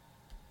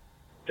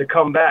to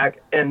come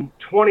back. And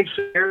 26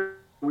 years,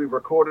 we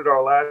recorded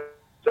our last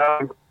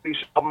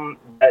album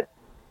that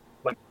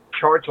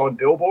charts on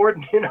Billboard.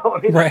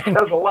 Right.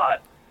 That's a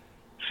lot.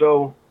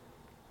 So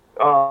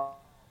I'm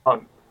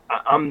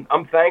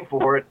thankful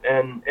for it,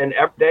 and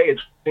every day it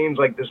seems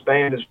like this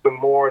band is doing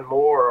more and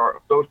more.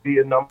 Our social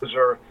media numbers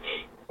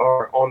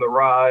are on the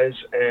rise,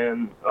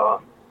 and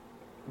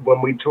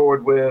when we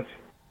toured with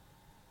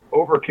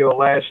Overkill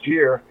last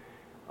year,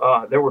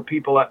 there were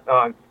people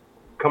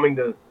coming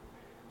to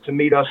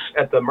meet us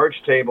at the merch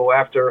table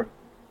after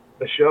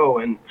the show,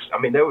 and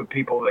there were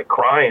people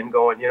crying,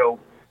 going,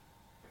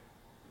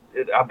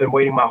 I've been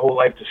waiting my whole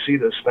life to see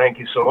this. Thank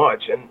you so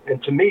much.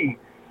 And to me,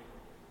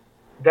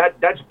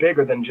 that's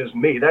bigger than just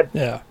me.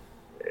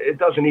 It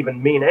doesn't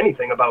even mean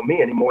anything about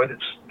me anymore.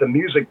 It's the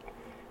music.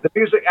 The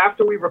music,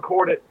 after we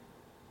record it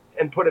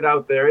and put it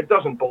out there, it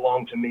doesn't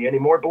belong to me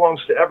anymore. It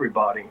belongs to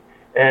everybody.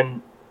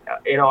 And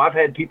I've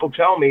had people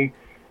tell me,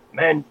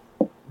 man,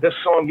 this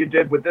song you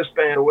did with this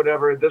band or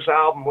whatever, this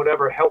album,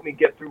 whatever, helped me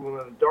get through one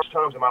of the darkest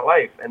times of my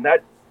life. And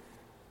that's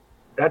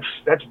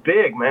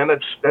big, man.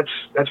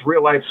 That's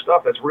real life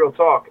stuff. That's real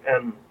talk.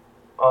 And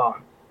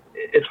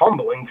it's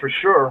humbling for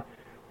sure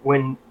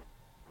when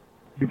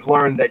you've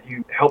learned that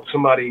you helped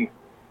somebody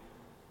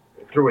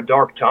through a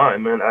dark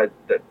time, and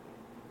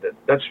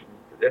that's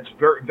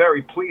very,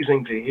 very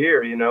pleasing to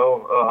hear.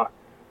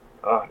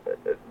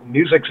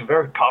 Music's a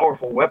very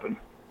powerful weapon.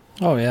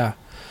 Oh yeah.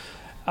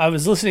 I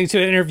was listening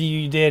to an interview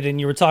you did, and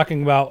you were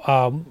talking about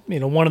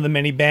one of the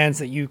many bands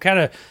that you kind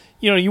of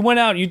you went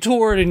out, you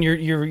toured, and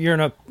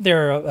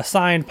they're a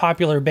signed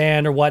popular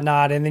band or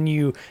whatnot, and then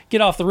you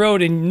get off the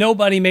road and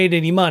nobody made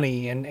any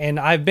money. And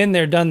I've been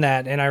there, done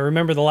that, and I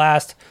remember the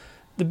last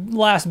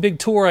big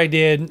tour I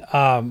did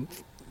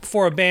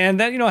for a band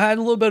that had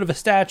a little bit of a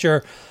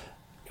stature.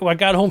 I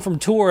got home from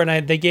tour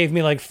and they gave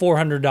me like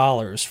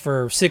 $400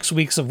 for 6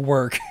 weeks of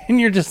work, and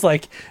you're just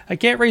like, I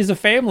can't raise a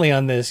family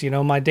on this.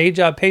 My day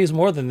job pays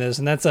more than this,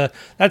 and that's a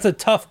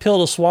tough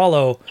pill to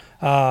swallow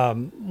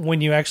when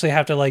you actually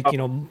have to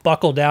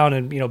buckle down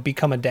and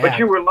become a dad. But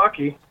you were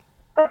lucky.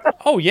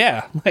 Oh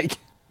yeah,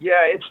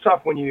 yeah, it's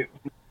tough when you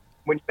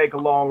make a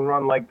long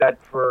run like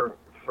that for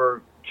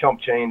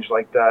chump change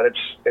like that.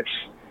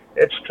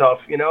 It's tough.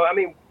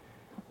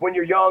 When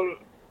you're young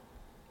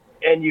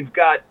and you've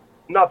got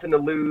nothing to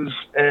lose,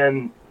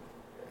 and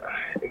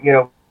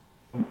young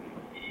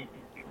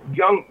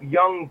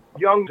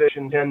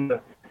musicians tend to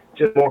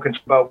just more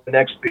concerned about where the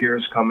next beer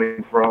is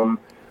coming from.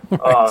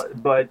 Right.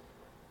 But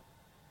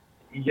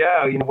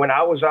yeah, when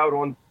I was out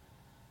on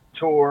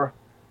tour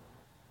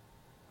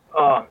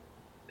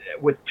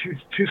with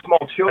two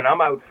small children, I'm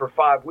out for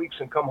 5 weeks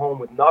and come home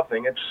with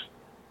nothing.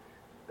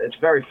 It's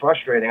very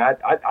frustrating.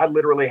 I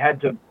literally had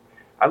to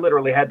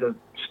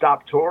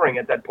stop touring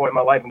at that point in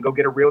my life and go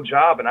get a real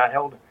job, and I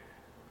held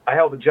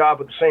a job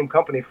with the same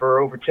company for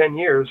over 10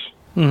 years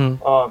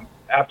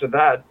after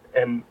that,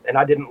 and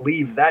I didn't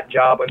leave that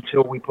job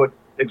until we put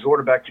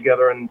Exhorder back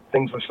together and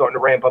things were starting to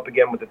ramp up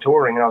again with the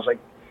touring, and I was like,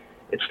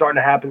 it's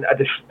starting to happen.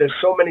 There's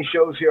so many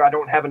shows here, I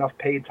don't have enough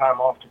paid time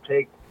off to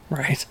take,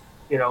 right?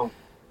 To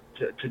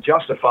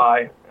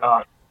justify,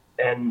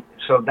 and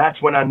so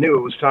that's when I knew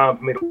it was time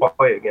for me to walk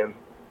away again.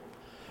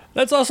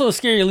 That's also a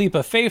scary leap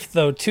of faith,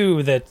 though,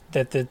 too, that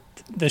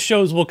the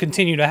shows will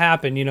continue to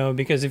happen,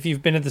 because if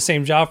you've been at the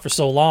same job for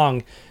so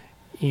long,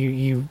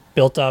 you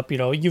built up,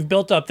 you've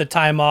built up the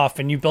time off,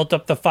 and you built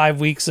up the 5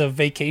 weeks of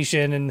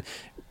vacation and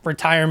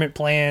retirement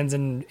plans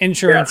and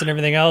insurance and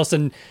everything else.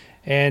 And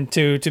and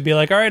to be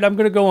like, all right, I'm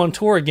going to go on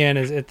tour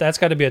again, that's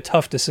got to be a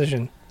tough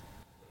decision.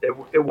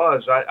 It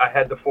was. I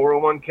had the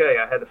 401k.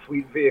 I had a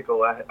fleet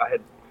vehicle. I had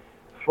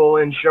full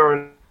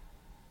insurance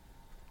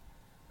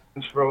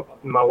for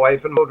my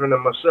wife and children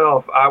and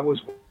myself. I was,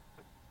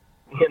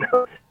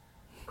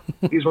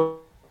 these were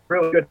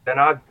really good,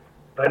 and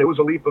it was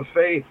a leap of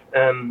faith.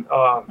 And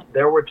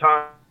there were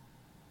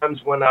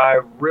times when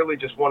I really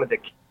just wanted to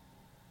keep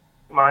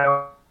my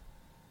own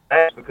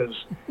ass because,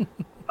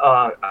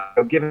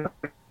 given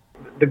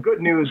the good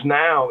news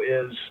now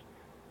is,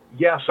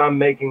 yes, I'm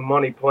making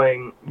money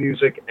playing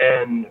music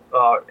and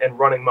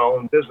running my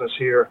own business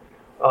here.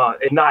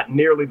 It's not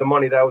nearly the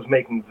money that I was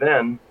making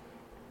then,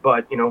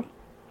 but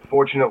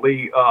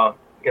fortunately,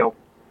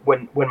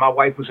 when my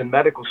wife was in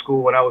medical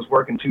school, when I was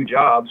working 2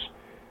 jobs,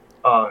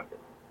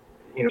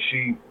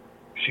 she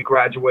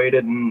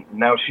graduated and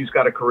now she's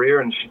got a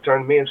career, and she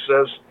turned to me and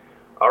says,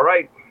 "All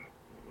right,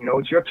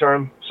 it's your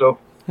turn." So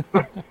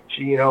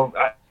she,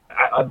 I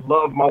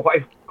love my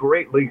wife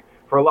greatly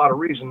for a lot of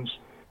reasons.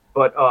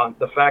 But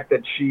the fact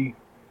that she,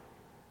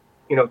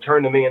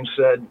 turned to me and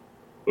said,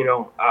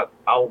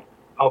 I'll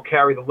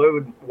carry the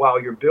load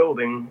while you're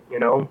building,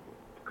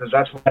 because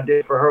that's what I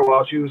did for her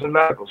while she was in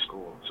medical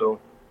school. So,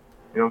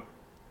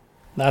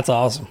 that's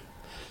awesome.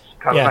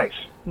 Kind of nice.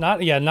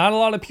 Not a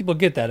lot of people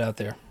get that out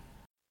there.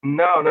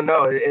 No.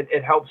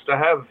 It helps to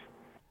have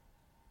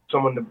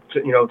someone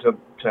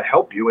to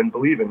help you and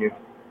believe in you.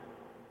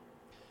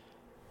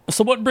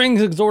 So, what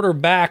brings Exhorder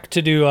back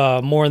to do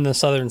more in the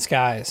Southern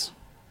Skies?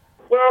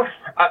 Well,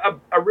 I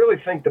really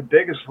think the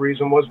biggest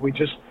reason was we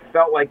just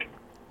felt like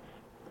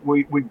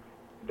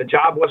the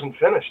job wasn't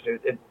finished.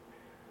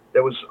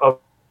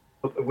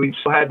 We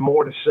still had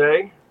more to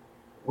say.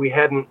 We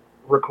hadn't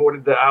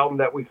recorded the album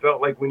that we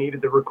felt like we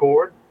needed to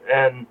record,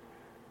 and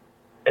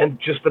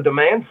just the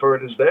demand for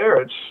it is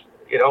there. It's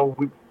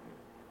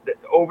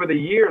over the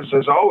years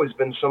there's always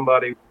been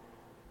somebody,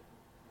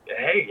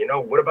 hey,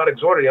 what about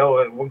Exhorder?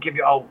 We'll give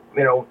you all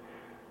blah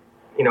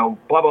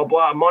blah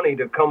blah money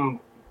to come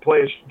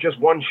play just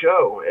one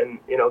show, and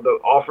the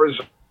offers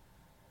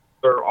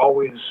are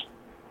always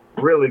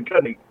really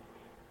good.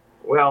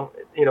 Well,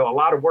 a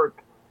lot of work.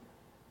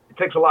 It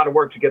takes a lot of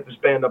work to get this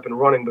band up and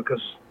running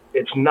because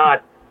it's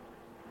not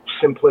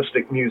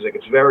simplistic music.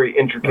 It's very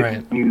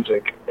intricate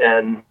music,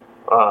 and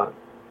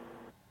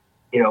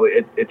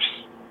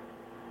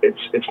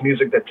it's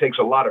music that takes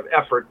a lot of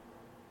effort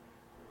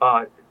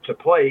to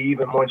play,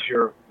 even once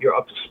you're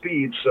up to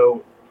speed.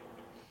 So.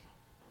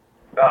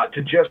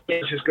 To just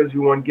because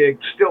you one gig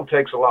still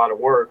takes a lot of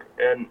work,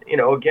 and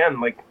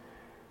again, like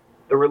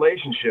the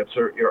relationships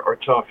are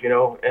tough,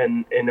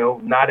 and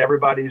not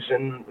everybody's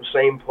in the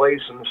same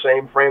place and the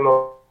same frame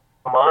of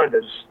mind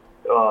as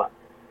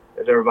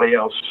everybody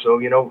else. So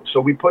so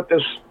we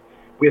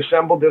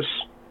assembled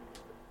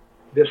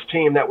this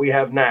team that we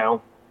have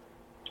now,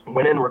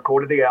 went in,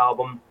 recorded the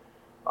album,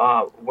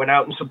 went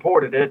out and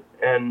supported it,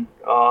 and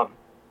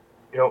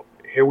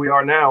here we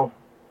are now.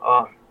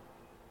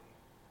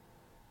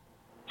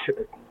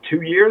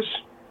 2 years,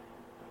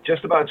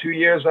 just about 2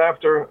 years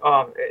after,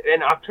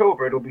 in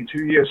October, it'll be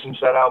 2 years since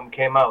that album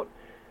came out.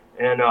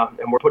 And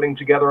we're putting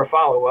together a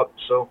follow-up.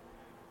 So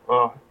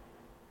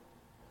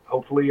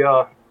hopefully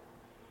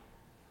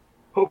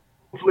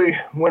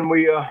when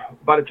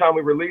by the time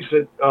we release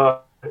it,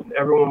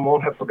 everyone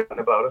won't have forgotten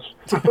about us.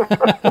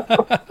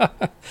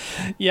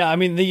 Yeah, I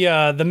mean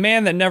the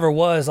Man That Never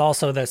Was,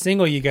 also that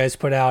single you guys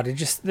put out,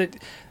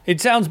 it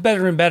sounds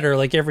better and better.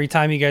 Like every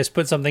time you guys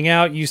put something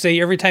out, you say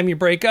every time you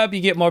break up,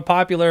 you get more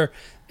popular.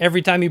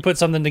 Every time you put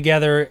something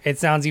together, it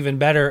sounds even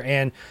better.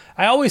 And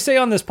I always say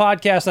on this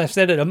podcast, and I've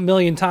said it a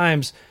million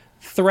times,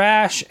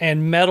 thrash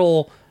and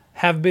metal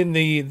have been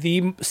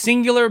the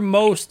singular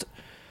most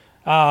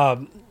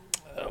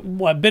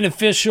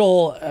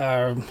beneficial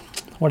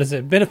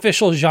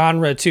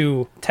genre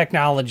to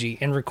technology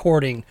and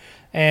recording.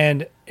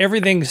 And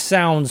everything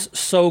sounds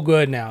so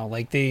good now.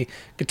 Like the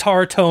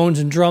guitar tones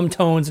and drum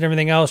tones and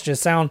everything else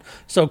just sound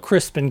so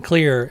crisp and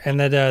clear. And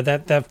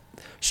that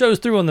shows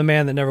through on The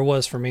Man That Never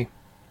Was for me.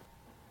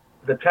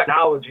 The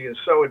technology is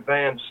so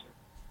advanced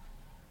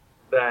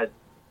that,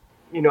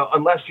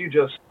 unless you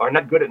just are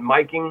not good at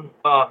miking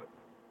an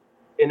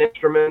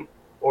instrument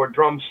or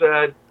drum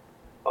set,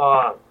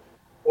 or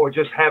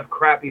just have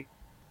crappy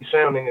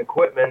sounding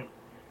equipment,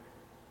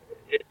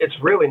 it's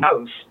really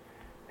nice.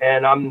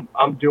 And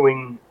I'm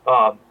doing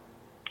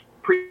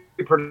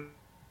pre-production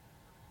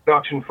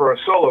for a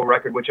solo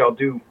record, which I'll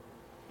do,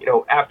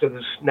 after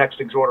this next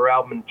Exhorder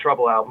album and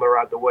Trouble album are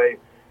out the way.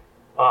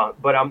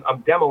 But I'm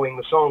demoing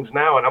the songs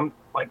now, and I'm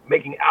like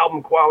making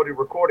album quality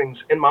recordings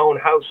in my own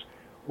house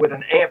with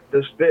an amp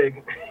this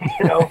big,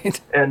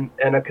 Right. and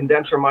a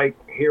condenser mic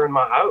here in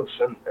my house,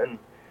 and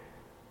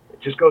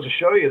it just goes to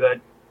show you that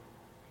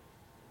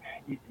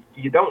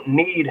you don't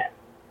need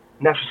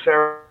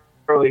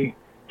necessarily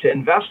to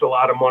invest a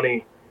lot of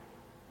money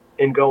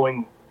in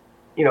going,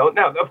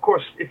 now, of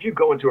course, if you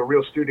go into a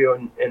real studio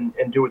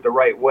and do it the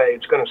right way,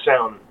 it's going to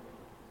sound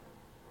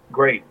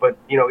great. But,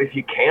 if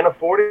you can't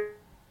afford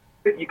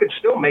it, you can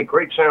still make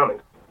great sounding.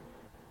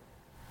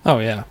 Oh,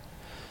 yeah.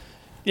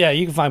 Yeah,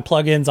 you can find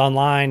plugins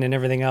online and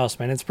everything else,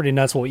 man. It's pretty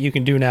nuts what you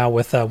can do now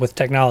with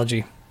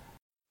technology.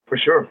 For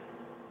sure.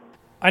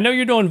 I know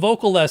you're doing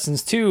vocal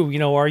lessons too. You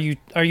know, are you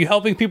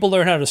helping people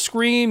learn how to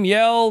scream,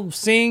 yell,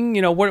 sing?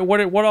 You know,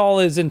 what all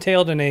is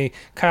entailed in a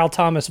Kyle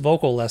Thomas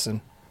vocal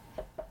lesson?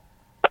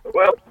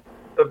 Well,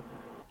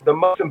 the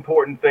most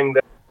important thing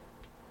that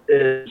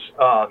is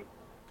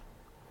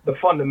the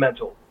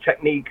fundamental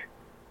technique,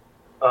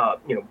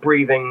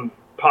 breathing,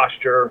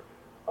 posture,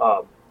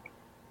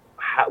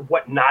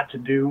 what not to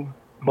do,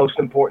 most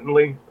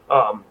importantly.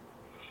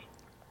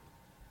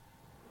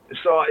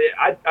 So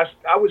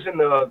I was in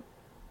the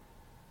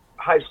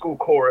high school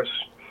chorus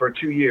for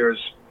 2 years,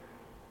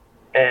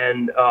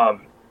 and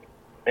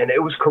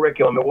it was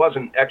curriculum. It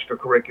wasn't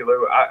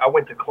extracurricular. I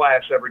went to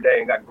class every day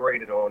and got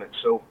graded on it.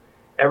 So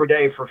every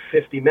day for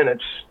 50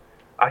 minutes,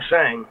 I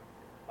sang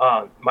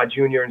my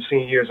junior and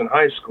senior years in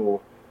high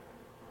school,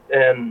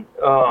 and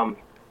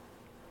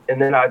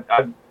then I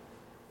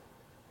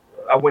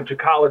went to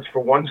college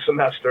for 1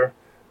 semester.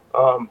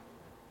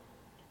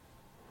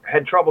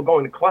 Had trouble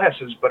going to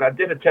classes, but I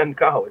did attend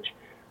college.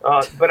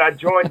 But I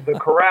joined the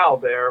chorale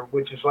there,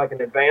 which is like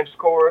an advanced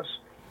chorus.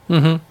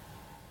 Mm-hmm.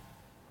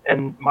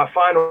 And my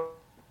final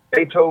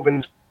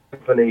Beethoven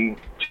symphony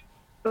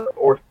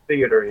or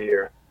theater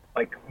here,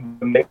 like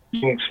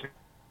amazing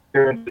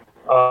experience,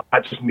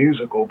 not just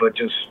musical, but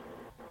just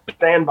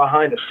stand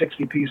behind a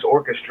 60-piece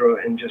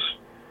orchestra and just,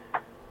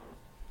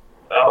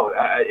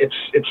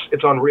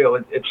 it's unreal.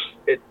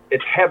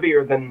 It's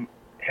heavier than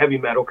heavy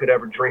metal could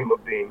ever dream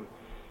of being.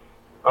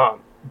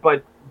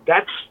 But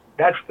that's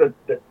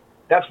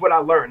what I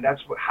learned.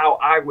 That's how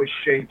I was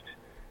shaped.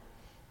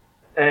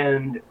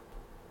 And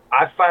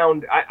I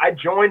found I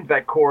joined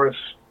that chorus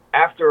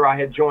after I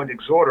had joined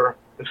Exhorter.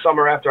 The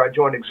summer after I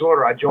joined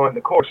Exhorter, I joined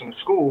the chorus in the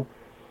school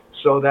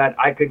so that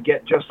I could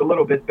get just a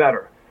little bit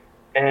better.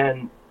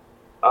 And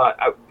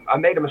I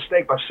made a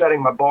mistake by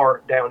setting my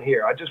bar down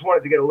here. I just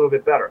wanted to get a little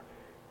bit better.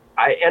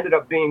 I ended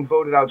up being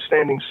voted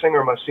outstanding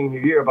singer my senior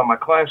year by my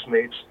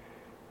classmates,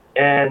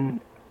 and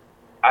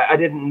I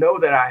didn't know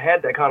that I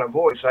had that kind of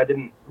voice. I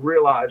didn't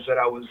realize that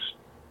I was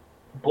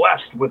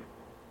blessed with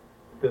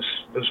this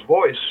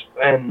voice,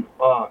 and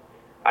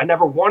I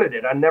never wanted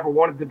it. I never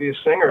wanted to be a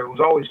singer. It was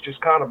always just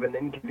kind of an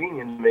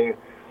inconvenience to me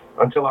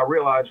until I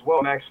realized, well,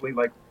 I'm actually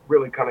like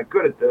really kind of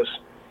good at this.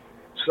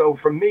 So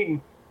for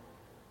me,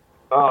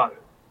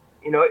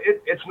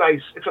 it's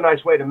nice. It's a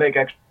nice way to make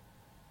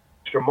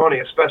extra money,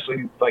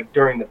 especially like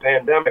during the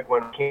pandemic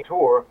when I can't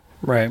tour.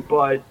 Right.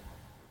 But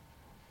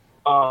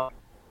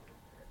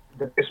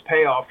the biggest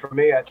payoff for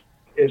me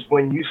is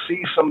when you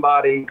see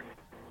somebody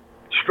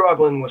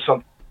struggling with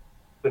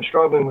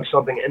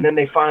something, and then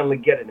they finally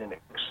get it in it,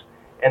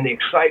 and the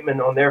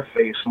excitement on their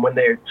face, and when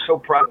they're so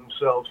proud of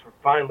themselves for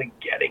finally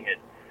getting it.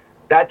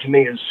 That to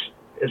me is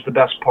the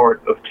best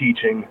part of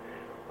teaching.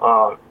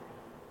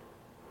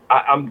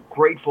 I'm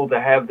grateful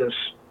to have this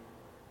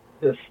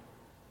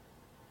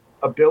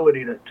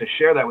ability to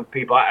share that with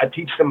people. I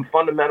teach them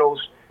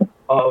fundamentals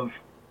of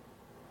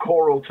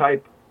choral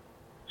type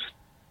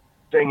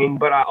singing,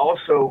 but I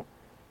also,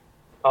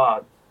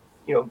 I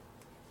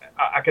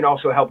can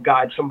also help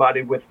guide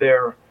somebody with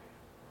their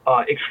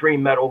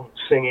extreme metal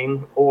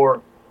singing,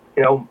 or,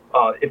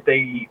 if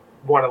they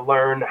want to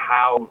learn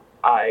how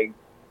I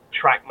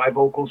track my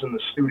vocals in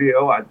the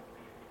studio, I'm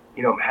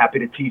happy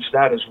to teach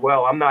that as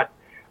well. I'm not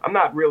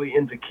really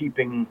into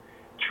keeping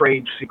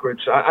trade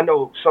secrets. I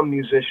know some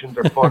musicians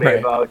are funny right.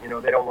 about,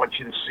 they don't want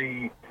you to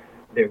see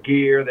their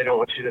gear. They don't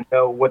want you to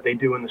know what they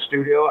do in the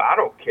studio. I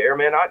don't care,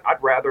 man.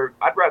 I'd rather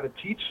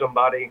teach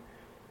somebody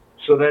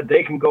so that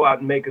they can go out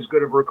and make as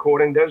good of a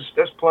recording. There's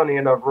plenty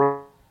enough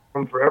room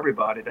for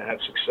everybody to have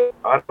success.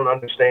 I don't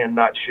understand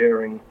not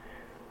sharing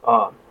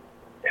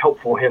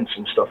helpful hints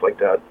and stuff like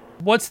that.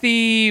 What's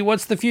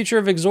the future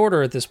of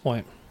Exhorter at this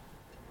point?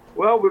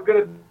 Well, we're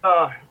gonna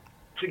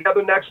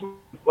together next month,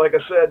 like I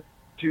said,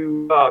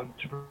 to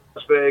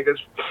Las Vegas.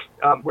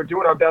 We're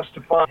doing our best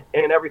to find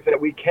and everything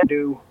that we can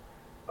do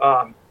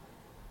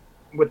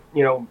with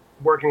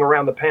working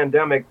around the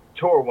pandemic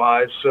tour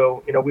wise.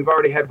 So we've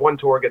already had one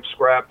tour get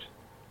scrapped,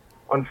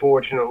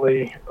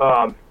 unfortunately,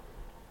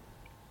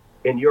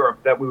 in Europe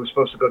that we were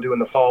supposed to go do in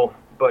the fall,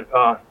 but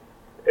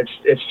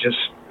it's just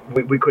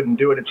we couldn't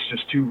do it. It's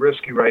just too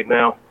risky right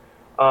now.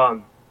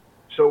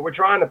 So we're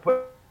trying to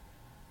put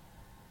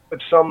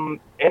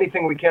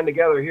anything we can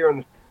together here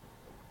and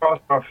cross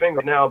our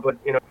finger now, but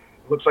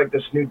looks like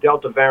this new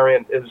Delta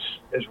variant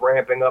is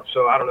ramping up,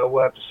 so I don't know.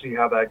 We'll have to see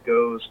how that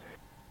goes.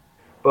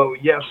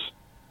 But yes,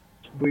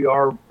 we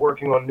are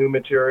working on new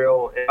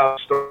material and I'll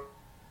start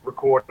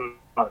recording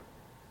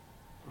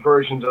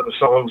versions of the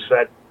songs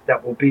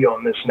that will be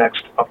on this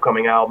next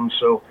upcoming album.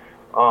 So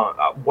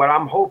what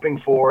I'm hoping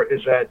for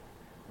is that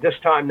this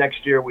time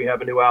next year we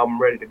have a new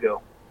album ready to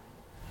go.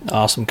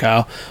 Awesome,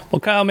 Kyle. Well,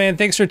 Kyle, man,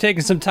 thanks for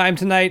taking some time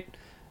tonight.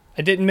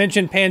 I didn't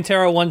mention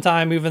Pantera one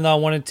time, even though I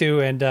wanted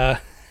to, and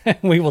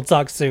we will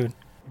talk soon.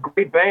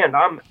 Great band.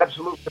 I'm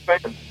absolutely a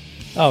fan.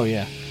 Oh,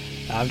 yeah.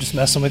 I'm just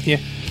messing with you.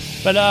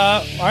 But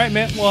all right,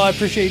 man. Well, I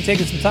appreciate you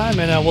taking some time,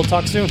 and we'll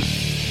talk soon.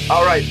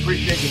 All right.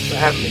 Appreciate you for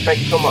having me. Thank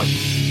you so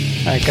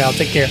much. All right, Kyle.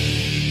 Take care.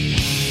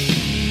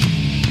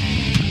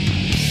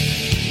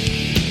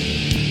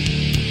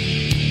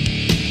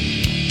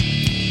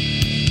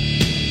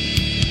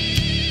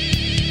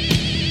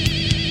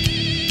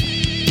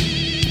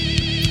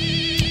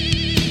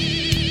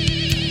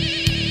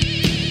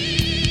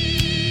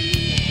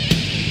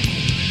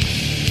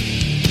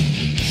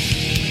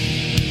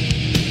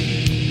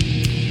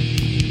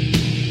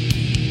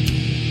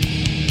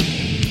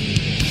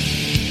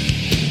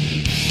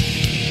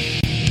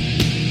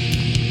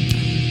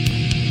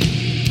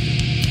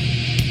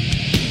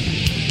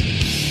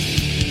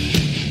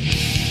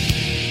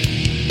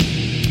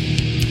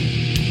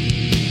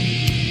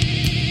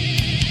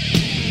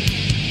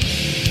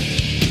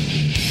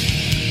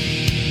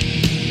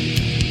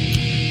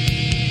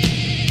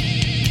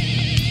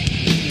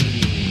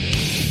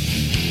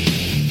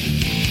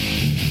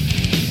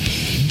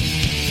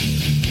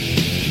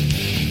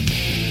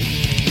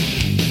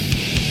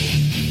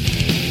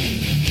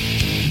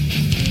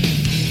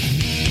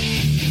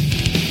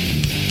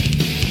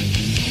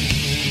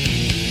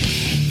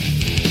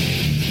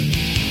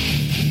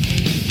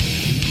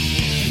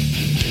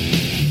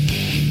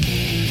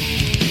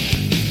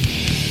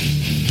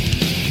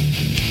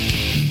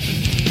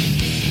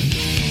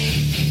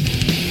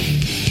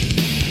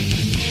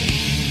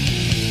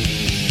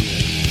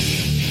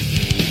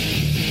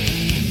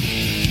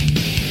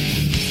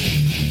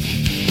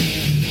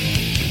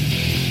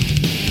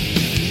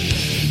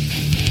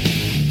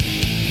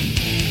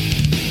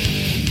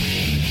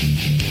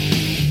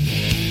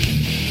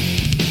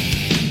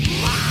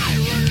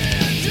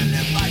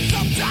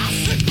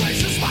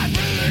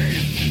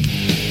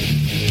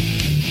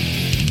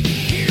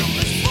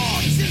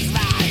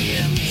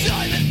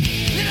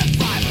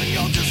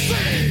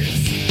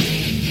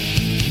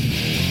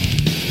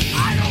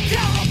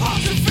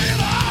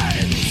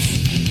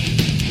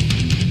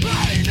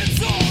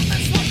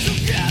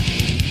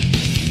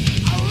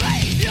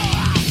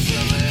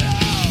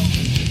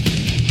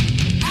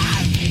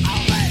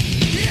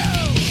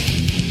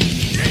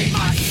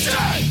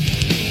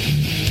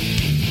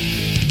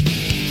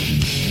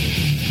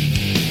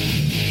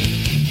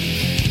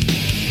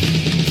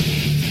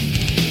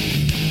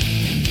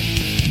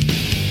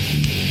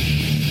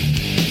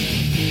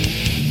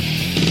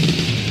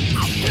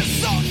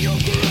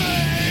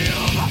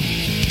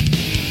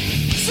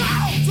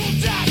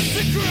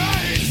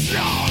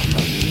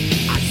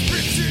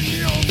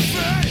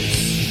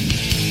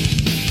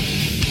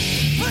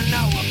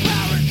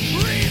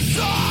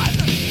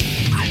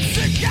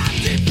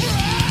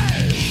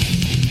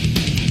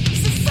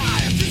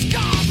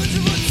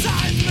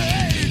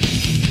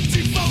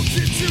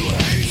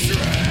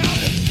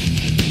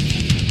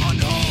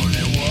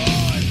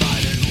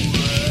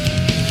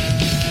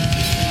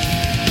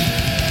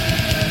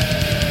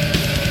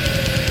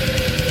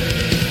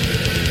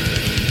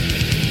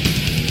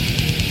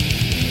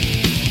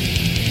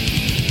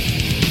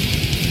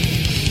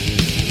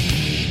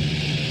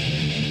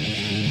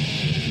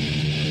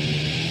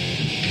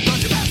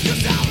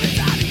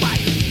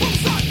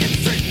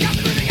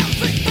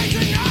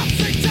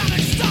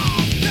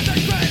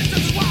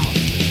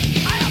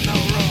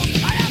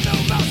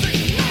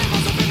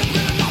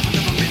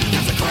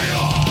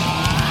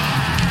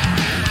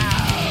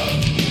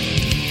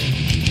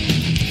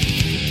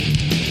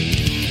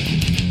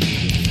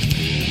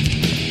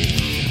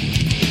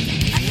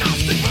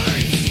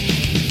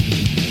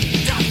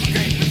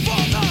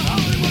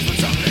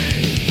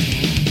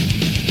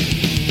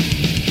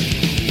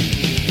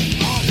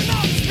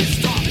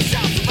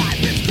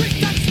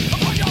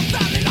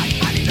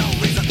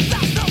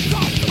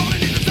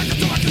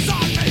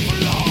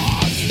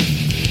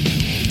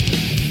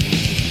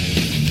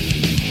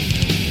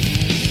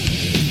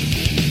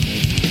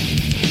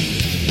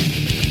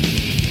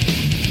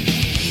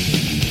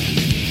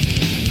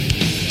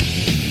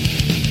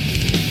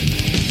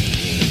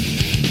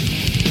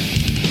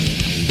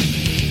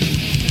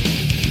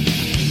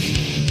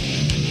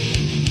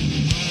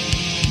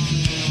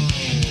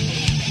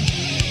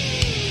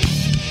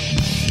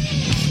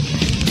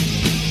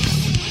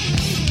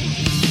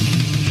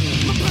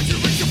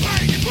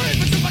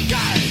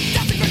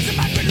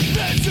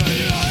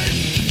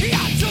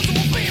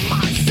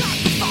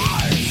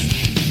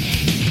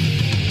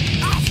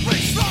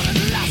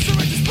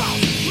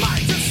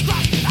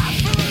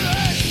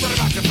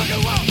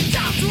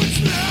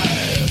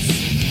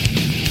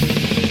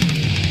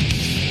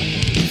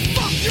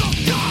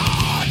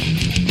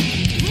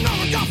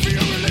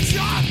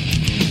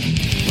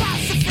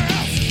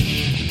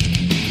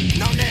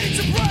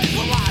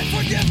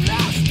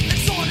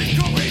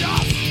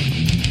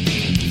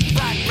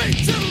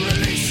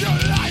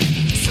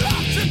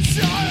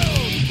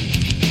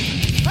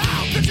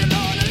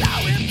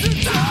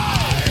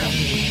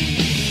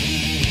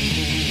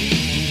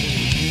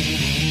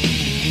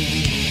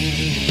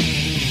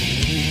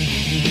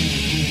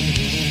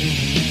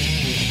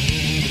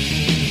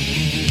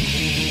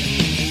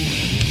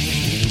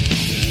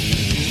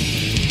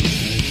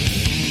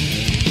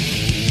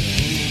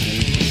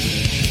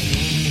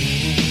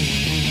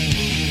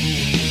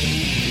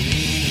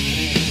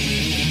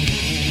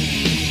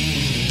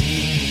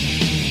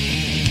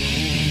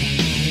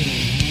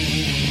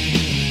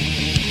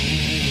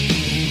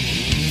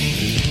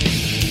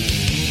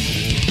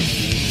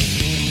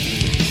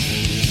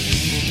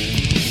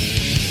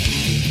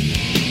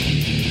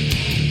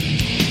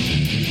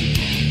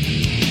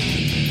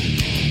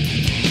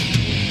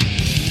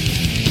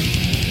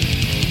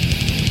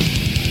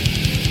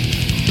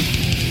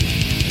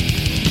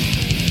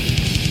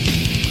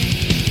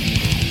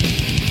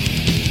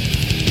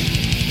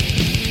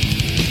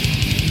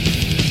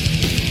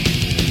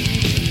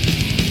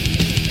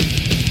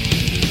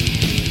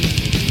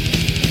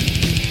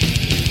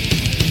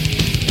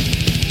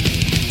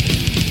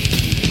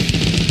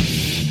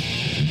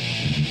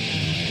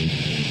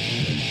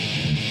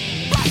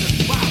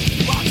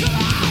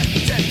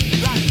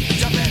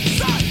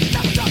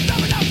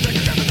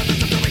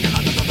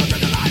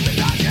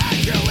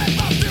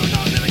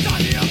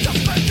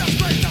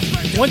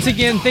 Once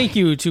again, thank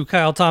you to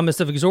Kyle Thomas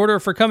of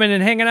Exhorder for coming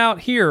and hanging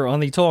out here on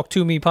the Talk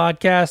To Me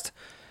podcast.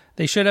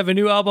 They should have a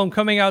new album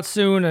coming out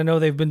soon. I know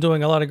they've been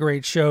doing a lot of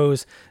great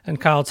shows, and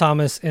Kyle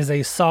Thomas is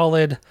a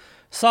solid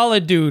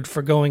dude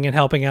for going and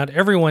helping out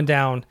everyone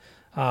down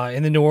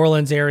in the New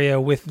Orleans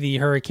area with the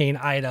Hurricane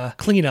Ida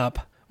cleanup.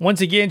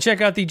 Once again, check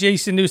out the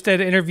Jason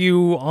Newsted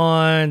interview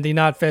on the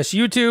Knotfest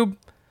YouTube.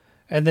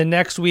 And then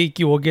next week,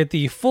 you will get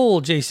the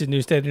full Jason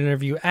Newsted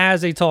interview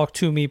as a Talk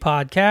To Me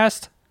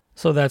podcast.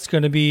 So that's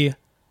going to be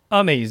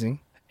amazing.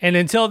 And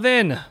until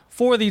then,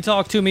 for the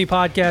Talk To Me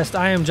podcast,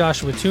 I am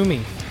Joshua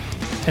Toomey.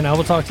 And I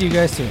will talk to you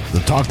guys soon. The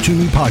Talk To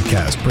Me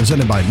podcast,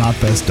 presented by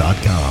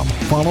Knotfest.com.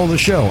 Follow the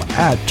show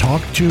at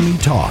Talk To Me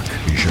Talk.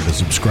 Be sure to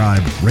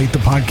subscribe, rate the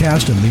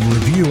podcast, and leave a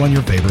review on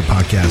your favorite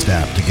podcast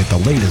app to get the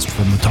latest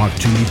from the Talk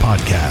To Me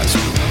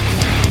podcast.